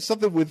 apparently it's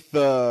something with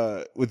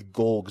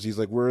gold, because he's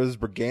like, whereas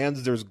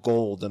brigands, there's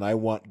gold, and I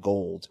want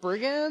gold.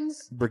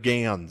 Brigands.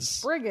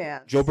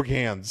 Joe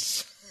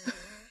Brigands.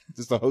 Is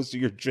this the host of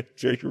your Joe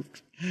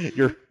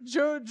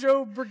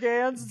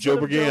Brigands? Joe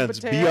Brigands. BRIGANDS.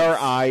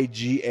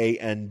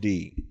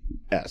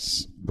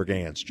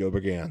 Brigands. Joe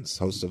Brigands,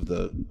 host of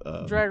the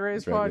Drag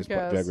Race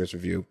podcast. Drag Race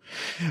Review.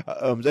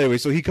 Anyway,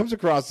 so he comes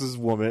across this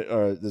woman,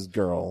 or this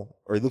girl,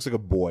 or he looks like a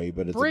boy,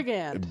 but it's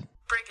Brigand.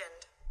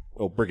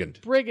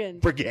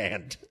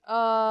 Brigand.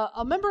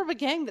 A member of a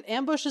gang that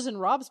ambushes and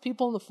robs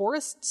people in the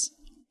forests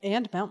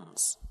and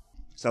mountains.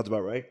 Sounds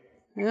about right.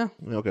 Yeah.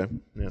 Okay.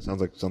 Yeah, sounds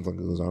like something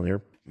goes on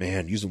here.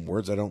 Man, using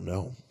words I don't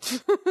know.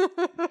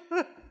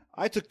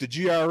 I took the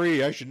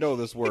GRE. I should know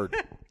this word.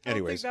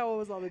 Anyways. I think that one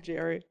was on the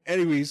GRE.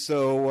 Anyways,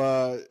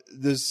 so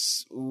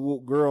this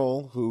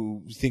girl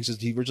who he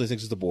originally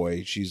thinks is the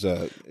boy, she's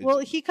well,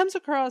 he comes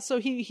across, so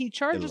he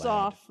charges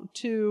off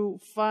to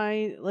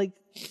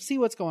see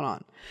what's going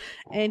on.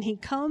 And he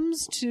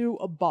comes to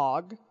a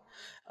bog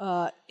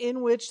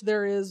in which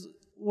there is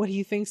what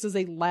he thinks is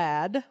a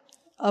lad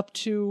up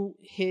to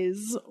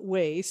his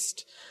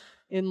waist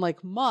in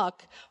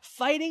muck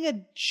fighting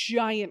a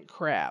giant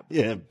crab.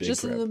 Yeah, big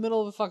just crab. In the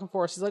middle of a fucking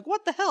forest. He's like,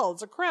 what the hell?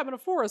 It's a crab in a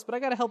forest, but I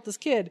gotta help this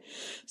kid.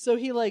 So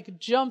he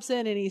jumps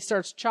in and he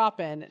starts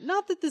chopping.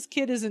 Not that this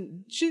kid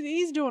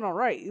he's doing all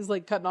right. He's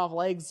cutting off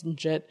legs and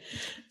shit.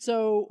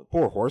 So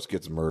poor horse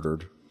gets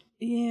murdered.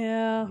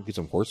 Yeah. You get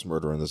some horse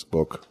murder in this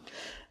book.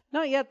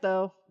 Not yet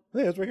though.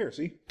 Yeah, it's right here.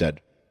 See?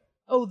 Dead.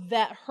 Oh,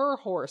 that her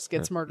horse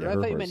gets murdered. Yeah, I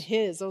her thought you horse. meant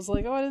his. I was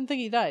like, oh, I didn't think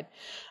he died.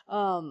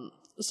 So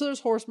there's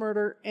horse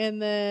murder,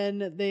 and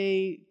then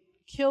they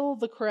kill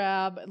the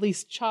crab, at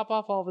least chop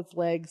off all of its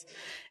legs,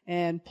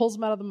 and pulls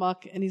him out of the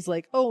muck. And he's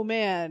like, "Oh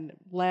man,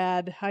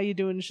 lad, how you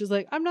doing?" And she's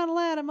like, "I'm not a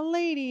lad, I'm a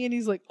lady." And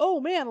he's like, "Oh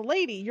man, a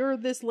lady, you're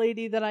this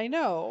lady that I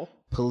know."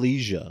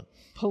 Pelagia.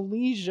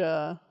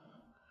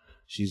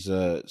 She's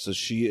so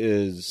she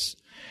is.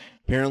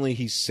 Apparently,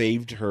 he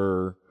saved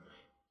her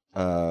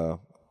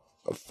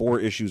 4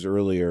 issues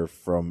earlier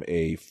from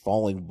a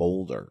falling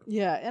boulder.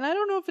 Yeah, and I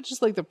don't know if it's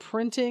just like the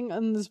printing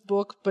on this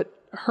book, but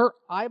her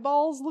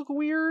eyeballs look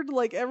weird,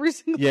 like every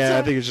single time. Yeah,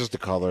 I think it's just the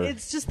color.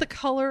 It's just the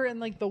color and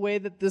like the way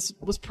that this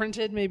was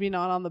printed, maybe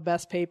not on the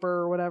best paper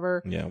or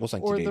whatever. Yeah, well, it's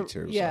or the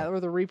 1982. or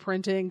the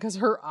reprinting, because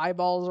her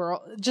eyeballs are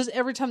all, just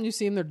every time you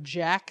see them, they're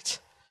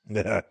jacked.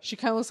 Yeah. She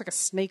kind of looks like a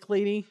snake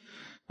lady.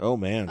 Oh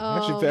man,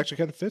 actually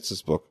kind of fits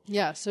this book.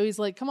 Yeah, so he's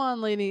like, "Come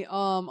on, lady,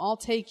 I'll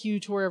take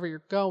you to wherever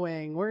you're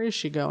going." Where is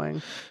she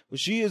going? Well,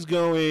 she is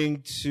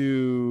going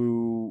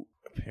to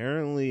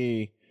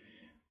apparently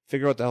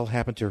figure out what the hell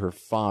happened to her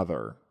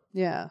father.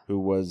 Yeah, who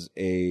was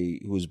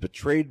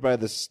betrayed by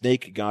the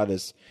snake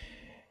goddess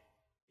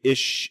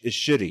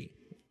Ishidi.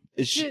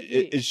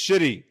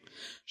 Ishidi.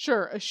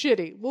 Sure, a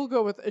shitty. We'll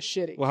go with a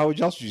shitty. Well, how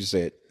else would you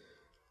say it?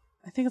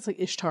 I think it's like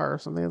Ishtar or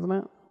something, isn't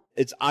it?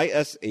 It's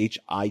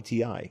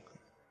Ishiti.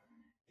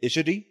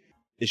 Ishidi?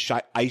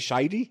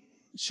 Ishidi?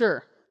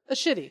 Sure, a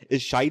shitty.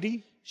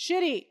 Ishidi?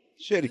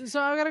 Shitty. So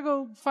I gotta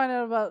go find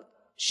out about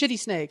Shitty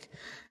Snake.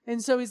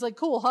 And so he's like,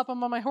 "Cool, hop on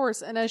my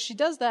horse." And as she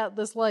does that,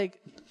 this like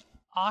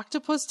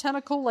octopus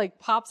tentacle like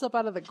pops up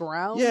out of the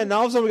ground. Yeah, now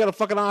all of a sudden we got a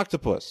fucking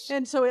octopus.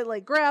 And so it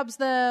like grabs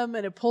them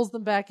and it pulls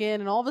them back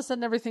in, and all of a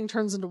sudden everything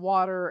turns into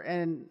water,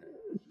 and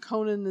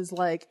Conan is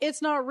like,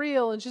 "It's not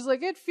real." And she's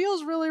like, "It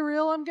feels really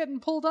real. I'm getting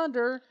pulled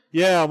under."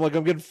 Yeah,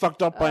 I'm getting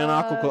fucked up by an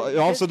octopus. It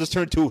also just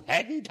turned to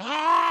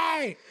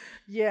hentai.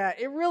 Yeah,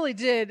 it really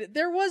did.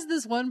 There was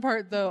this one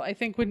part though, I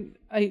think when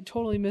I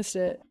totally missed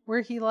it,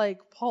 where he like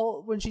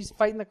when she's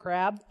fighting the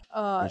crab.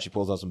 When she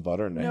pulls out some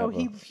butter and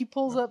he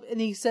pulls up and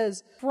he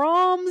says,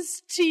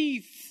 "From's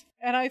teeth."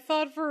 And I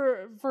thought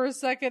for a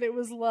second it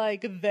was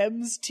like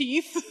them's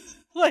teeth.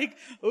 Like,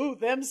 "Ooh,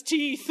 them's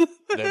teeth."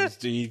 Them's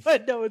teeth.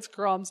 But no, it's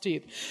Crom's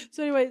teeth.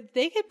 So anyway,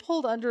 they get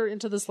pulled under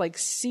into this like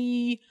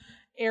sea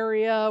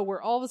area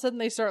where all of a sudden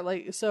they start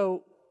like,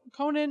 so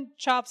Conan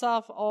chops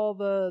off all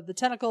the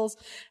tentacles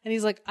and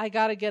he's like, "I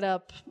gotta get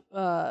up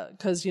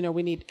because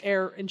we need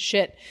air and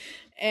shit."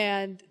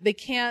 And they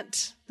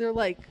can't,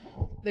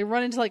 they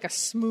run into like a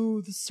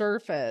smooth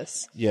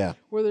surface. Yeah.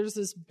 Where there's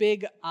this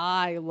big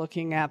eye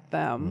looking at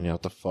them. Yeah,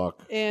 what the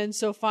fuck? And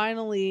so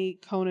finally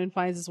Conan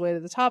finds his way to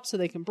the top so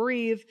they can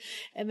breathe,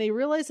 and they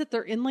realize that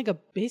they're in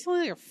basically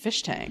like a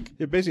fish tank.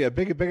 They're basically a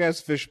big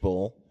ass fish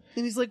bowl.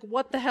 And he's like,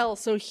 "What the hell?"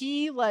 So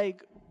he's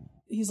like,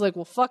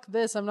 "Well, fuck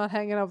this. I'm not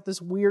hanging out with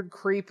this weird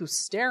creep who's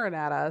staring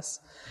at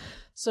us."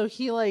 So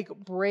he like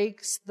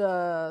breaks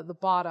the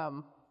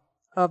bottom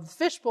of the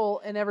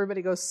fishbowl and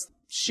everybody goes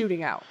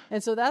shooting out.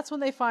 And so that's when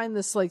they find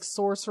this like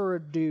sorcerer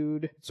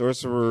dude.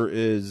 Sorcerer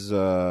is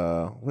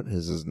what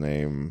is his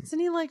name? Isn't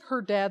he like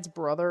her dad's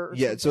brother or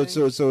Yeah,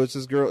 something? so it's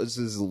his girl, it's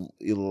his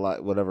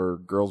whatever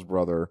girl's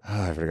brother.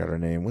 Oh, I forgot her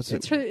name. What's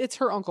it? It's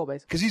her uncle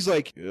basically. Because he's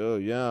like, "Oh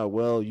yeah,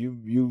 well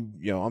you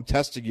I'm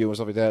testing you and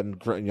stuff like that," and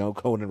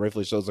Conan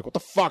rightfully so is like, "What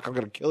the fuck? I'm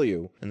gonna kill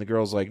you." And the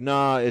girl's like,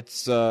 "Nah,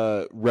 it's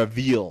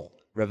Revel."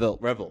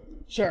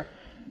 Sure.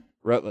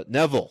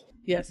 Neville.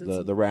 Yes,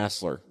 it's the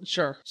wrestler.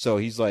 Sure. So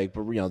he's like,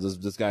 but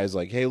this guy's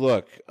like, "Hey,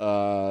 look,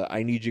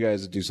 I need you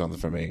guys to do something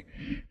for me."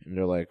 And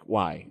they're like,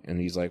 "Why?"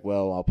 And he's like,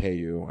 "Well, I'll pay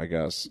you, I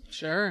guess."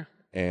 Sure.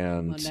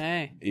 And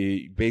Monet.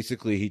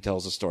 he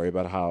tells a story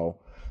about how,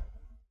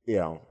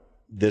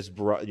 this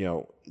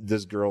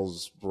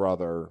girl's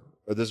brother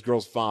or this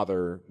girl's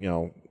father,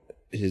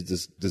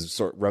 this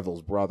sort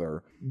Revel's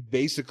brother.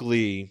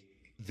 Basically,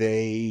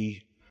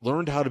 they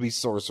learned how to be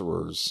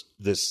sorcerers.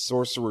 This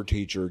sorcerer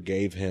teacher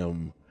gave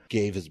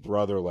his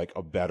brother like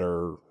a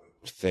better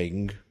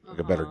thing, like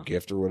a better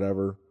gift or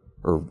whatever,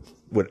 or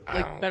what?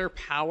 Like better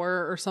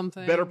power or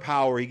something. Better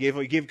power. He gave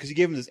because he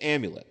gave him this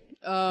amulet.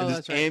 Oh, and this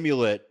that's right.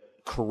 amulet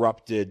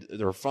corrupted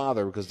their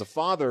father because the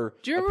father.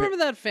 Do you remember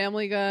that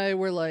Family Guy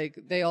where like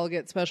they all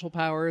get special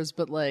powers,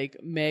 but like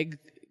Meg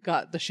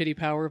got the shitty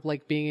power of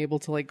like being able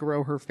to like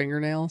grow her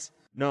fingernails?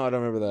 No, I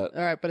don't remember that.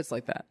 All right, but it's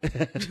like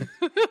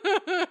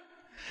that.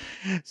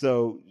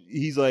 So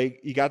he's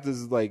like, he got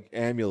this like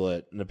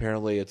amulet, and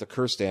apparently it's a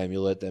cursed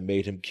amulet that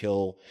made him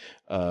kill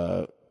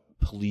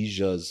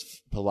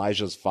Pelagia's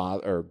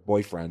father or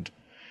boyfriend.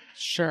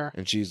 Sure.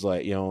 And she's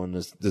like, and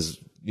this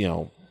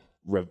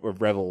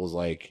Revel was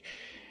like,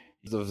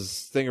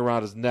 this thing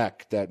around his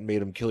neck that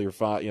made him kill your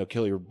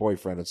kill your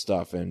boyfriend and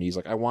stuff. And he's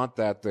like, "I want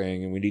that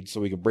thing, and we need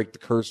so we can break the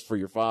curse for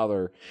your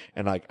father.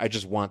 And like, I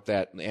just want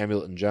that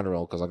amulet in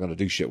general because I'm gonna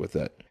do shit with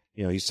it."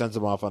 he sends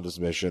him off on this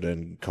mission,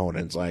 and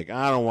Conan's like,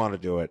 I don't want to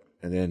do it.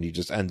 And then he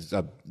just ends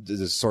up,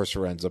 the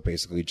sorcerer ends up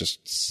basically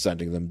just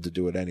sending them to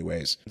do it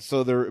anyways.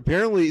 So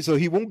so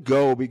he won't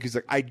go because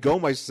like, I'd go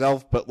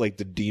myself, but like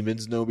the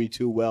demons know me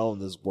too well in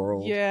this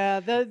world.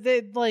 Yeah,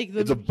 it's like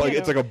a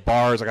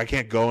bar. It's like, I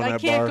can't go in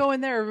that bar. I can't go in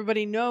there.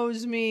 Everybody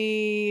knows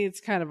me. It's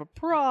kind of a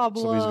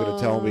problem. Somebody's going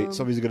to tell me,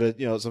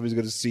 somebody's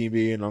going to see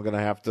me, and I'm going to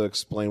have to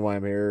explain why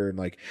I'm here. And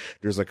like,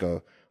 there's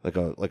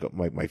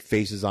my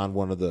face is on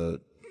one of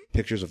the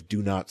pictures of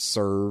do not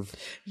serve.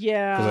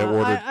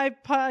 Yeah,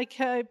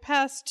 I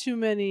passed too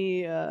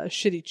many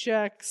shitty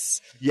checks.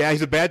 Yeah,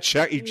 he's a bad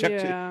check.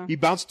 He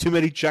bounced too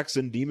many checks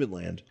in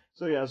Demonland.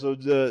 So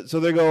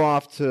they go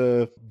off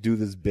to do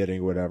this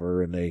bidding,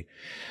 whatever, and they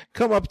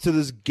come up to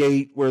this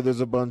gate where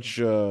there's a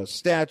bunch of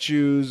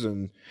statues,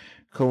 and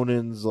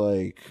Conan's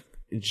like,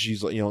 and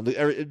she's like,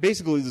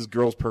 basically this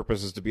girl's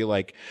purpose is to be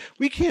like,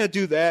 we can't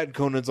do that, and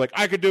Conan's like,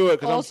 I could do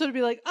it. Also to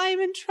be like,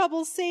 I'm in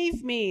trouble,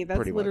 save me.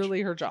 That's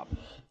literally her job.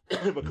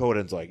 But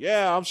Conan's like,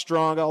 yeah, I'm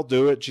strong, I'll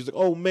do it. She's like,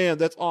 oh man,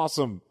 that's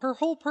awesome. Her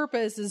whole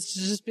purpose is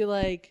to just be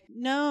like,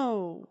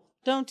 no,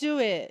 don't do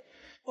it.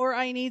 Or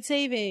I need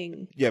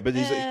saving. Yeah, but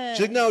she's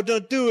like, no,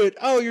 don't do it.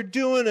 Oh, you're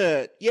doing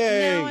it.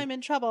 Yay. Now I'm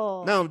in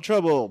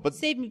trouble. But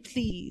save me,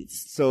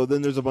 please. So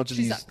then there's a bunch of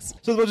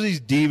these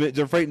demons.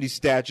 They're fighting these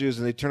statues,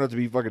 and they turn out to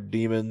be fucking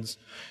demons.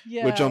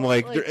 Yeah, which I'm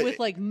like with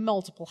like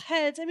multiple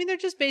heads. I mean, they're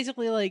just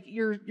basically like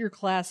your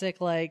classic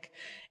like.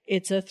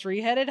 It's a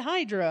 3-headed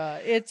Hydra.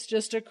 It's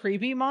just a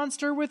creepy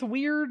monster with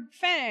weird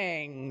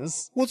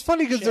fangs. Well, it's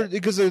funny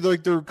because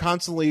they're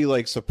constantly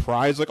like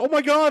surprised, like, oh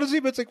my god, it's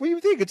like, what do you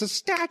think? It's a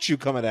statue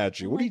coming at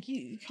you. What like do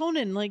you,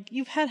 Conan? Like,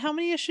 you've had how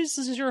many issues?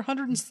 This is your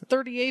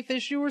 138th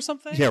issue or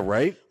something? Yeah,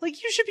 right.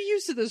 Like, you should be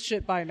used to this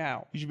shit by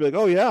now. You should be like,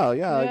 oh yeah.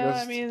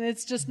 I mean,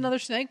 it's just another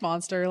snake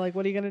monster. Like,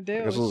 what are you gonna do?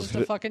 It's just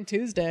a fucking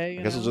Tuesday.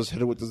 I guess I'll just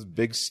hit it with this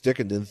big stick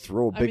and then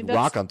throw a big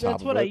rock on top of it.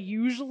 That's what I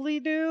usually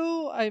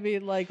do. I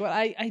mean, like, what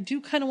I do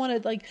kind of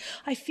want to like.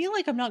 I feel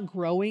like I'm not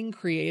growing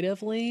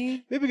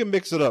creatively. Maybe we can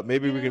mix it up.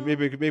 Maybe we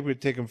can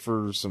take him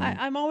for some.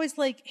 I'm always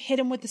like, hit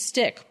him with the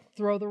stick,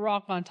 throw the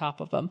rock on top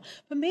of him.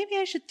 But maybe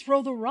I should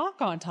throw the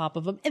rock on top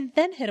of him and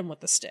then hit him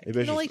with the stick.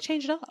 Like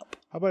change it up.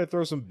 How about I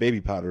throw some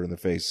baby powder in the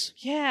face?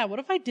 Yeah. What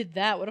if I did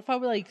that? What if I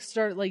would like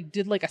start like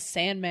did like a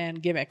Sandman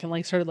gimmick and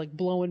like started like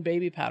blowing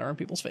baby powder in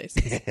people's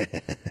faces?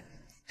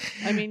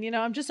 I mean,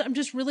 I'm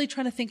just really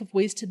trying to think of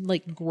ways to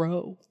like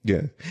grow.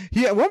 Yeah.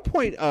 At one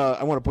point,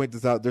 I want to point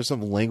this out. There's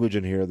some language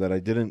in here that I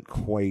didn't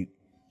quite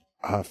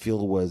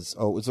feel was.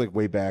 Oh, it's like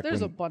way back.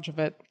 There's a bunch of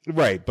it,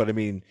 right? But I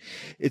mean,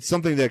 it's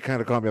something that kind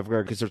of caught me off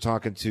guard because they're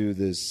talking to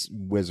this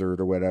wizard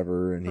or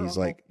whatever, and he's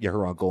like, yeah,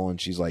 her uncle, and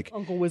she's like,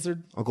 Uncle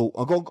Wizard,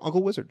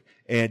 Uncle Wizard,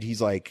 and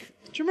he's like,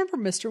 do you remember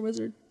Mr.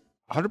 Wizard?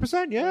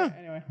 100%, yeah.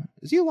 Anyway,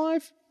 is he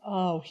alive?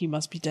 Oh, he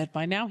must be dead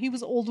by now. He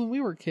was old when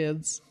we were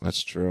kids.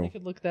 That's true. I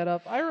could look that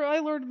up. I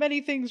learned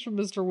many things from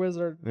Mr.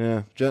 Wizard.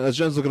 Yeah. As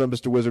Jen's looking at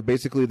Mr. Wizard,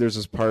 basically there's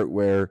this part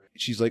where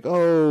she's like,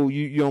 oh,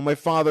 my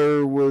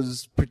father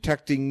was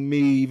protecting me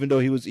even though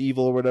he was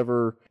evil or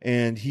whatever.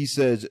 And he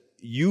says,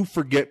 you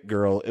forget,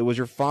 girl, it was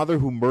your father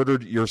who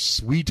murdered your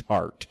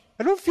sweetheart.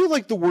 I don't feel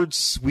like the word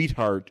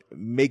sweetheart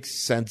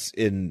makes sense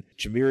in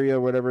Chimeria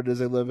or whatever it is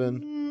they live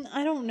in.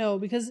 I don't know,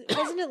 because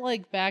wasn't it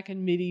like back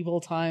in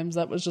medieval times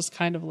that was just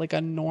kind of like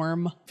a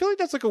norm? I feel like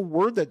that's like a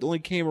word that only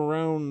came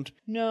around.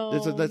 No,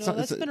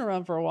 that's been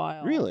around for a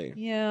while. Really?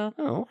 Yeah.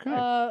 Oh, okay.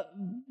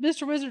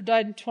 Mr. Wizard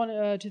died in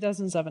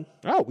 2007.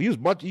 Oh, he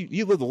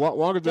lived a lot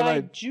longer than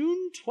I.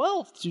 June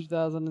 12th,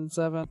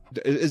 2007.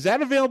 Is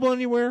that available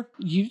anywhere?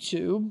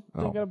 YouTube.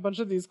 They got a bunch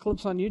of these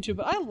clips on YouTube.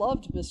 But I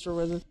loved Mr.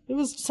 Wizard. It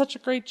was such a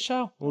great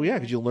show. Well, yeah,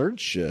 because you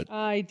learned shit.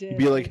 I did. You'd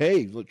be like,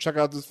 hey, check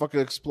out this fucking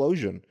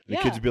explosion. And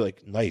the kids would be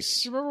like, nice.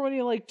 Do you remember when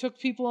he like took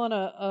people on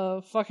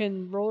a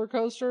fucking roller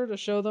coaster to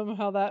show them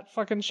how that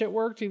fucking shit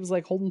worked? He was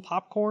like holding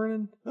popcorn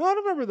and. Oh, I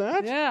don't remember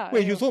that. Yeah.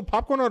 Wait, he was holding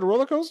popcorn on a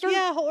roller coaster?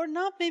 Yeah, or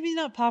maybe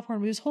not popcorn,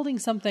 but he was holding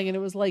something, and it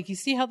was like, you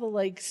see how the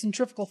like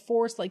centrifugal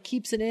force like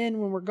keeps it in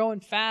when we're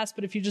going fast,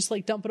 but if you just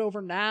like dump it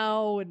over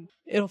now and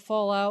it'll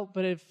fall out,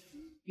 but if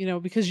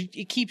because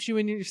it keeps you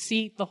in your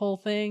seat the whole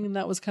thing, and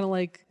that was kind of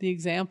like the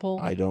example.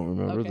 I don't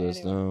remember this.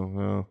 Anyway.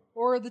 No.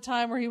 Or the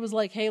time where he was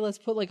like, hey, let's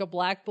put like a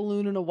black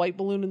balloon and a white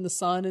balloon in the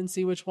sun and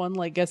see which one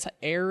like gets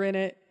air in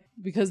it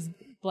because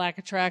black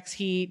attracts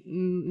heat.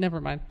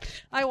 Never mind.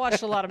 I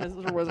watched a lot of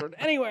Mr. Wizard.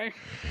 Anyway.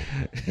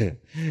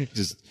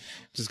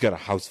 just got a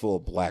house full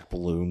of black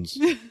balloons.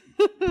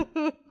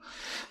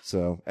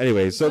 So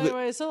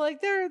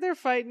like they're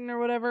fighting or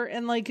whatever,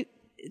 and like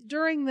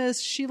during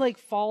this she like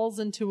falls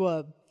into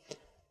a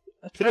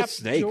pit of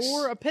snakes.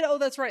 Oh,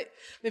 that's right.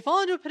 They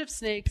fall into a pit of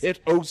snakes.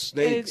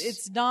 Snakes.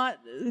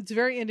 It's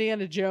very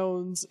Indiana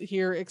Jones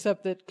here,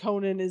 except that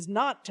Conan is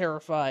not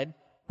terrified.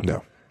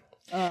 No.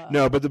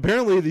 No, but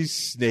apparently these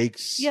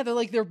snakes. Yeah,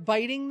 they're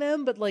biting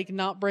them, but like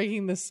not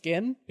breaking the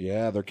skin.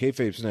 Yeah, they're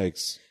kayfabe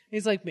snakes.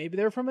 He's like, maybe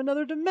they're from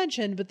another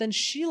dimension, but then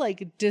she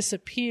like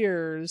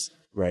disappears.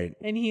 Right.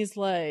 And he's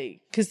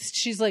like, because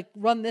she's like,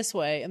 run this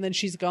way, and then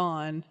she's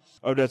gone.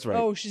 Oh, that's right.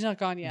 Oh, she's not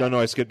gone yet. No,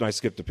 I skipped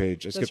the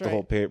page. I skipped the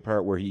whole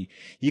part where he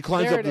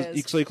climbs There up. it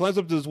He climbs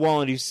up to this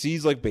wall and he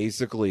sees like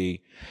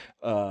basically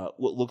what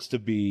looks to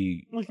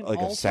be like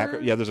a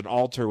sacred. Yeah, there's an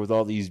altar with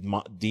all these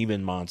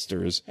demon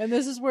monsters. And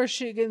this is where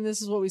and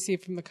this is what we see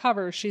from the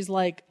cover. She's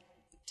like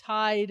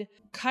tied,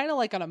 kind of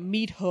like on a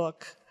meat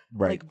hook,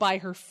 like by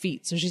her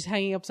feet. So she's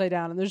hanging upside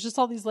down, and there's just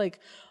all these like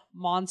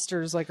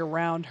monsters like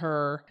around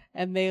her,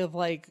 and they have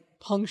like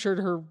punctured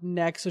her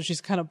neck, so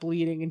she's kind of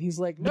bleeding. And he's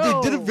like, no.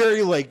 But they did it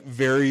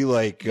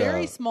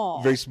very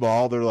small. Very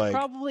small. They're like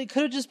probably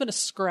could have just been a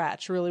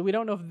scratch. Really, we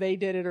don't know if they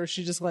did it or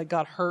she just like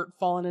got hurt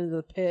falling into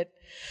the pit,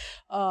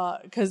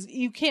 because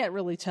you can't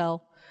really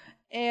tell.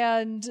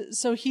 And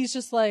so he's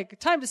just like,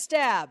 time to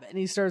stab, and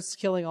he starts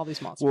killing all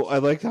these monsters. Well, I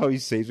like how he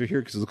saves her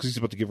here because it looks like he's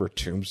about to give her a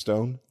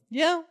tombstone.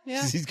 Yeah.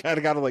 He's kind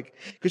of got to like,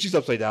 because she's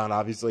upside down,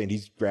 obviously, and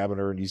he's grabbing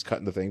her and he's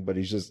cutting the thing, but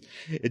it just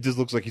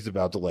looks like he's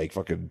about to like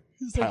fucking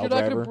he's like, pile you're not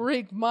drive going her. to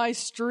break my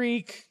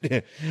streak.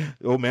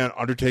 Oh man,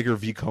 Undertaker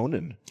v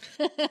Conan.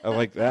 I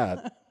like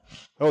that.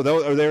 Oh, they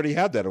already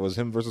had that. It was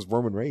him versus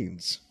Roman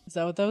Reigns. Is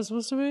that what that was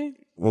supposed to be?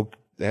 Well,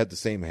 they had the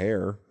same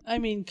hair. I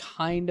mean,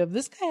 kind of.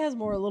 This guy has a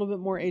little bit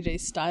more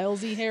AJ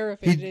Styles-y hair.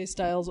 If AJ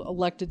Styles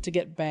elected to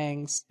get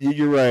bangs,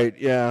 You're right.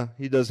 Yeah,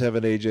 he does have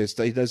an AJ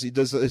style. He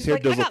does. His hair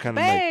does look kind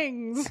of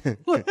bangs.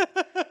 like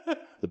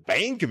the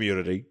bang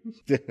community.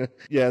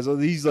 Yeah. So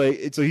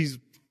he's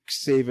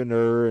saving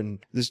her, and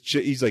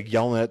he's like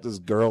yelling at this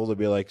girl to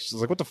be like, she's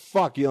like, what the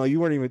fuck? You know, you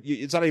weren't even,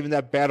 it's not even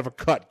that bad of a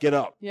cut. Get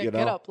up. Yeah, you know?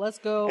 get up. Let's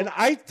go. And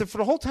for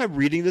the whole time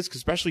reading this,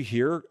 especially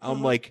here,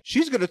 I'm like,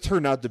 she's going to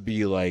turn out to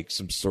be like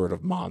some sort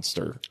of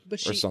monster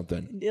or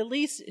something. At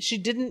least she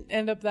didn't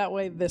end up that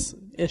way this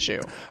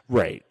issue.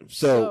 Right.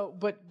 So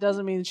but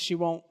doesn't mean she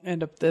won't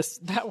end up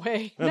that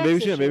way. maybe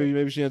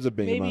she ends up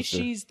being a Maybe monster.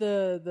 she's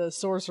the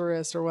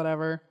sorceress or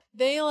whatever.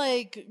 They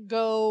like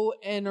go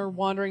and are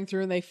wandering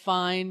through, and they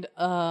find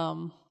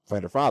find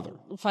her father,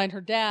 find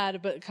her dad,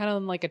 but kind of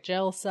in like a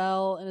jail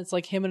cell, and it's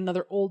like him and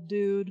another old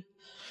dude.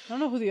 I don't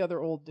know who the other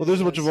old dude Well,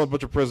 there's is. a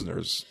bunch of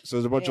prisoners. So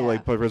there's a bunch of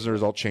like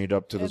prisoners all chained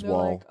up to this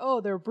wall. Like,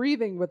 oh, they're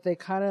breathing, but they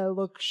kind of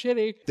look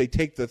shitty. They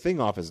take the thing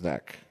off his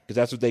neck because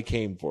that's what they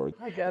came for.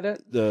 I get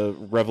it. The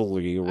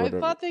revelry or whatever. I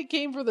thought they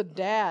came for the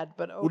dad,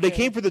 but okay. Well, they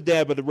came for the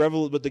dad, but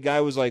the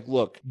guy was like,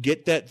 "Look,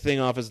 get that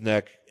thing off his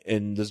neck."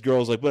 And this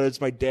girl's like, "But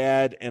it's my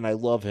dad, and I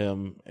love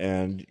him,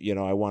 and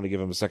I want to give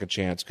him a second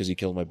chance because he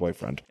killed my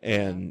boyfriend."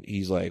 And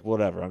he's like,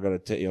 "Whatever, I'm gonna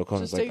take."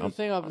 Conan's Just like, take the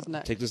thing off his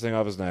neck. Take this thing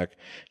off his neck.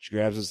 She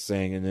grabs this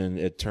thing, and then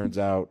it turns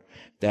out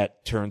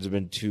that turns him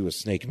into a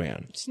snake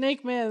man.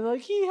 Snake man, like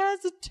he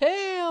has a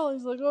tail.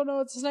 He's like, "Oh no,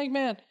 it's a snake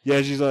man."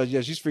 Yeah, she's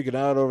freaking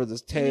out over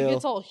this tail. And he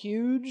gets all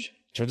huge.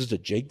 Turns into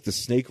Jake the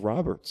Snake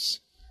Roberts.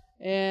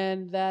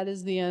 And that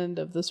is the end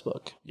of this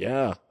book.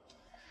 Yeah.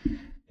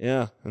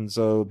 Yeah, and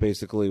so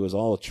basically it was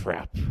all a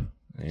trap.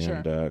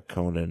 And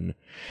Conan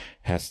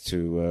has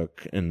to,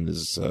 and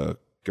his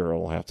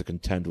girl have to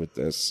contend with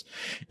this.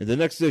 And the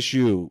next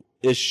issue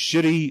is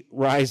Shitty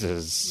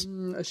Rises.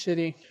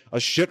 A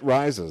Shit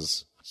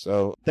Rises.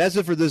 So that's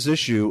it for this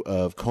issue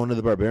of Conan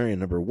the Barbarian,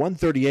 number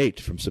 138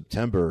 from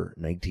September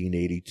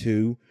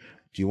 1982.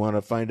 Do you want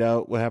to find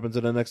out what happens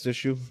in the next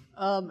issue?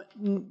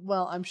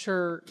 Well, I'm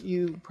sure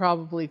you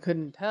probably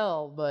couldn't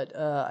tell, but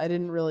I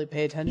didn't really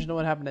pay attention to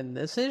what happened in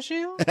this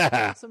issue. So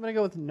I'm going to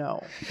go with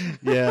no.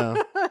 Yeah.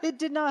 It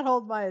did not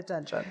hold my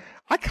attention.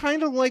 I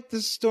kind of like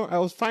this story. I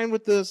was fine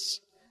with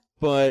this,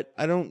 but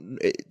I don't...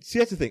 See,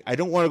 that's the thing. I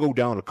don't want to go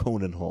down a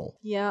Conan hole.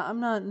 Yeah, I'm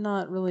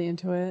not really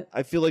into it.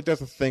 I feel like that's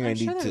the thing I'm I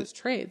need sure to... there's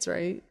trades,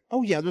 right?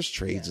 Oh, yeah, there's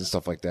trades and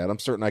stuff like that. I'm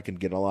certain I can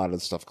get a lot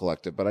of stuff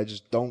collected, but I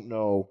just don't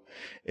know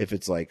if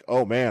it's like,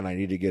 oh, man, I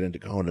need to get into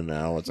Conan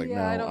now. It's like,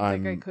 no, I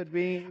don't think I could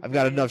be. I've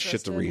got enough interested.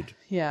 shit to read.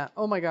 Yeah.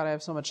 Oh, my God, I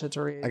have so much shit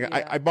to read.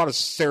 I bought a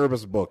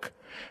Cerebus book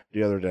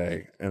the other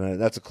day, and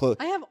that's a close.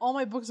 I have all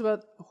my books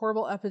about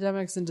horrible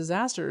epidemics and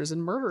disasters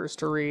and murders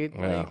to read.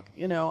 Yeah.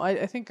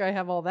 I think I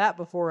have all that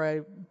before I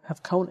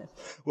have Conan.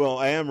 Well,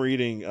 I am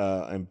reading.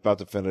 I'm about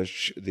to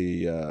finish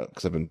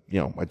because I've been,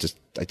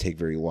 I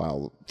take a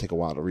while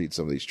to read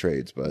some of these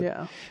trades, but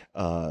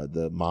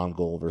the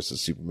Mongol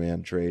versus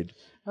Superman trade.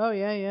 Oh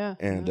yeah.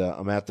 And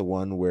I'm at the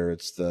one where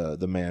it's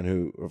the man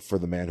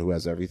who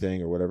has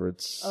everything or whatever.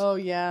 It's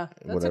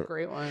that's a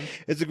great one.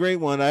 It's a great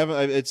one.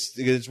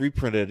 It's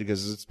reprinted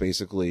because it's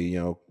basically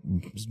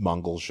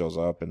Mongol shows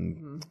up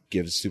and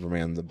gives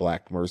Superman the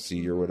Black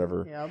Mercy or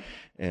whatever. Yep.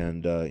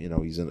 And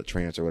he's in the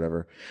trance or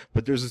whatever.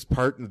 But there's this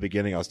part in the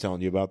beginning I was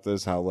telling you about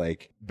this, how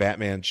like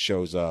Batman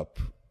shows up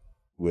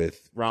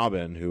with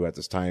Robin, who at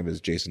this time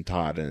is Jason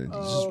Todd, and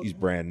he's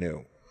brand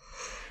new.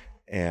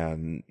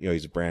 And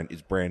he's brand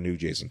new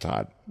Jason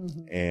Todd,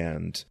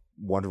 and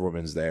Wonder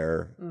Woman's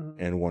there,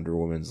 and Wonder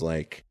Woman's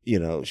like,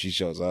 she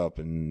shows up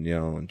and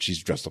and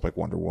she's dressed up like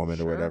Wonder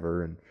Woman or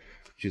whatever, and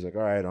she's like,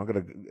 all right,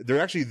 they're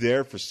actually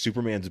there for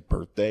Superman's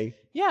birthday.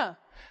 Yeah.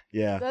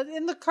 Yeah.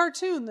 In the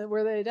cartoon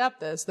where they adapt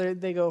this,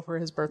 they go for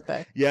his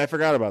birthday. Yeah, I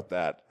forgot about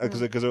that. Because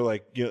they're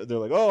like,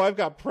 oh, I've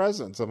got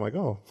presents. I'm like,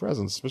 oh,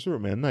 presents for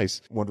Superman.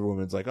 Nice. Wonder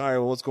Woman's like, all right,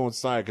 well, let's go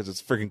inside because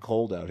it's freaking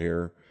cold out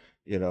here.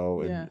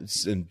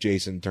 And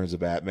Jason turns to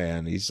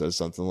Batman. He says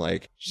something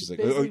like, she's like,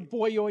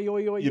 boy,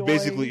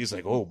 basically, he's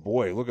like, oh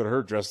boy, look at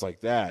her dressed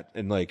like that.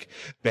 And like,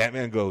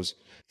 Batman goes,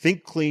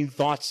 think clean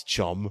thoughts,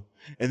 chum.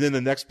 And then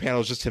the next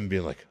panel is just him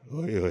being like,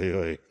 oi, oi,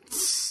 oi.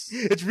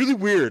 It's really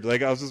weird.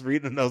 Like, I was just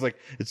reading and I was like,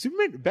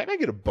 did Batman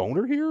get a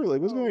boner here? Like,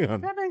 what's going on?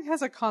 Batman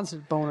has a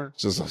constant boner.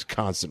 It's just a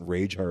constant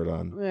rage hard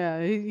on.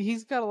 Yeah,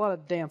 he's got a lot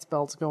of dance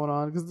belts going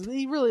on because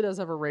he really does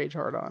have a rage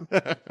hard on.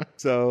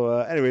 So,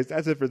 anyways,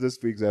 that's it for this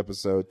week's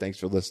episode. Thanks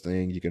for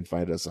listening. You can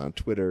find us on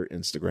Twitter,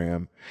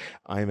 Instagram.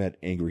 I'm at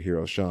Angry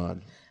Hero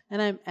Sean.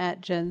 And I'm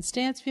at Jen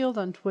Stansfield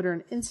on Twitter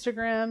and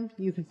Instagram.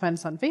 You can find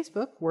us on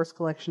Facebook, Worst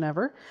Collection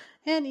Ever,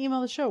 and email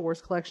the show,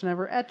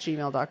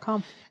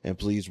 worstcollectionever@gmail.com. And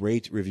please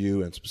rate,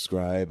 review, and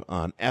subscribe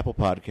on Apple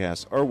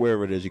Podcasts or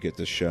wherever it is you get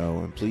this show.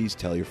 And please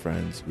tell your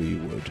friends. We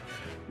would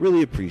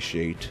really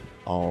appreciate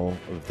all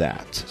of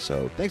that.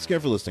 So thanks again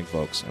for listening,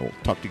 folks, and we'll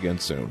talk to you again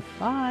soon.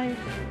 Bye.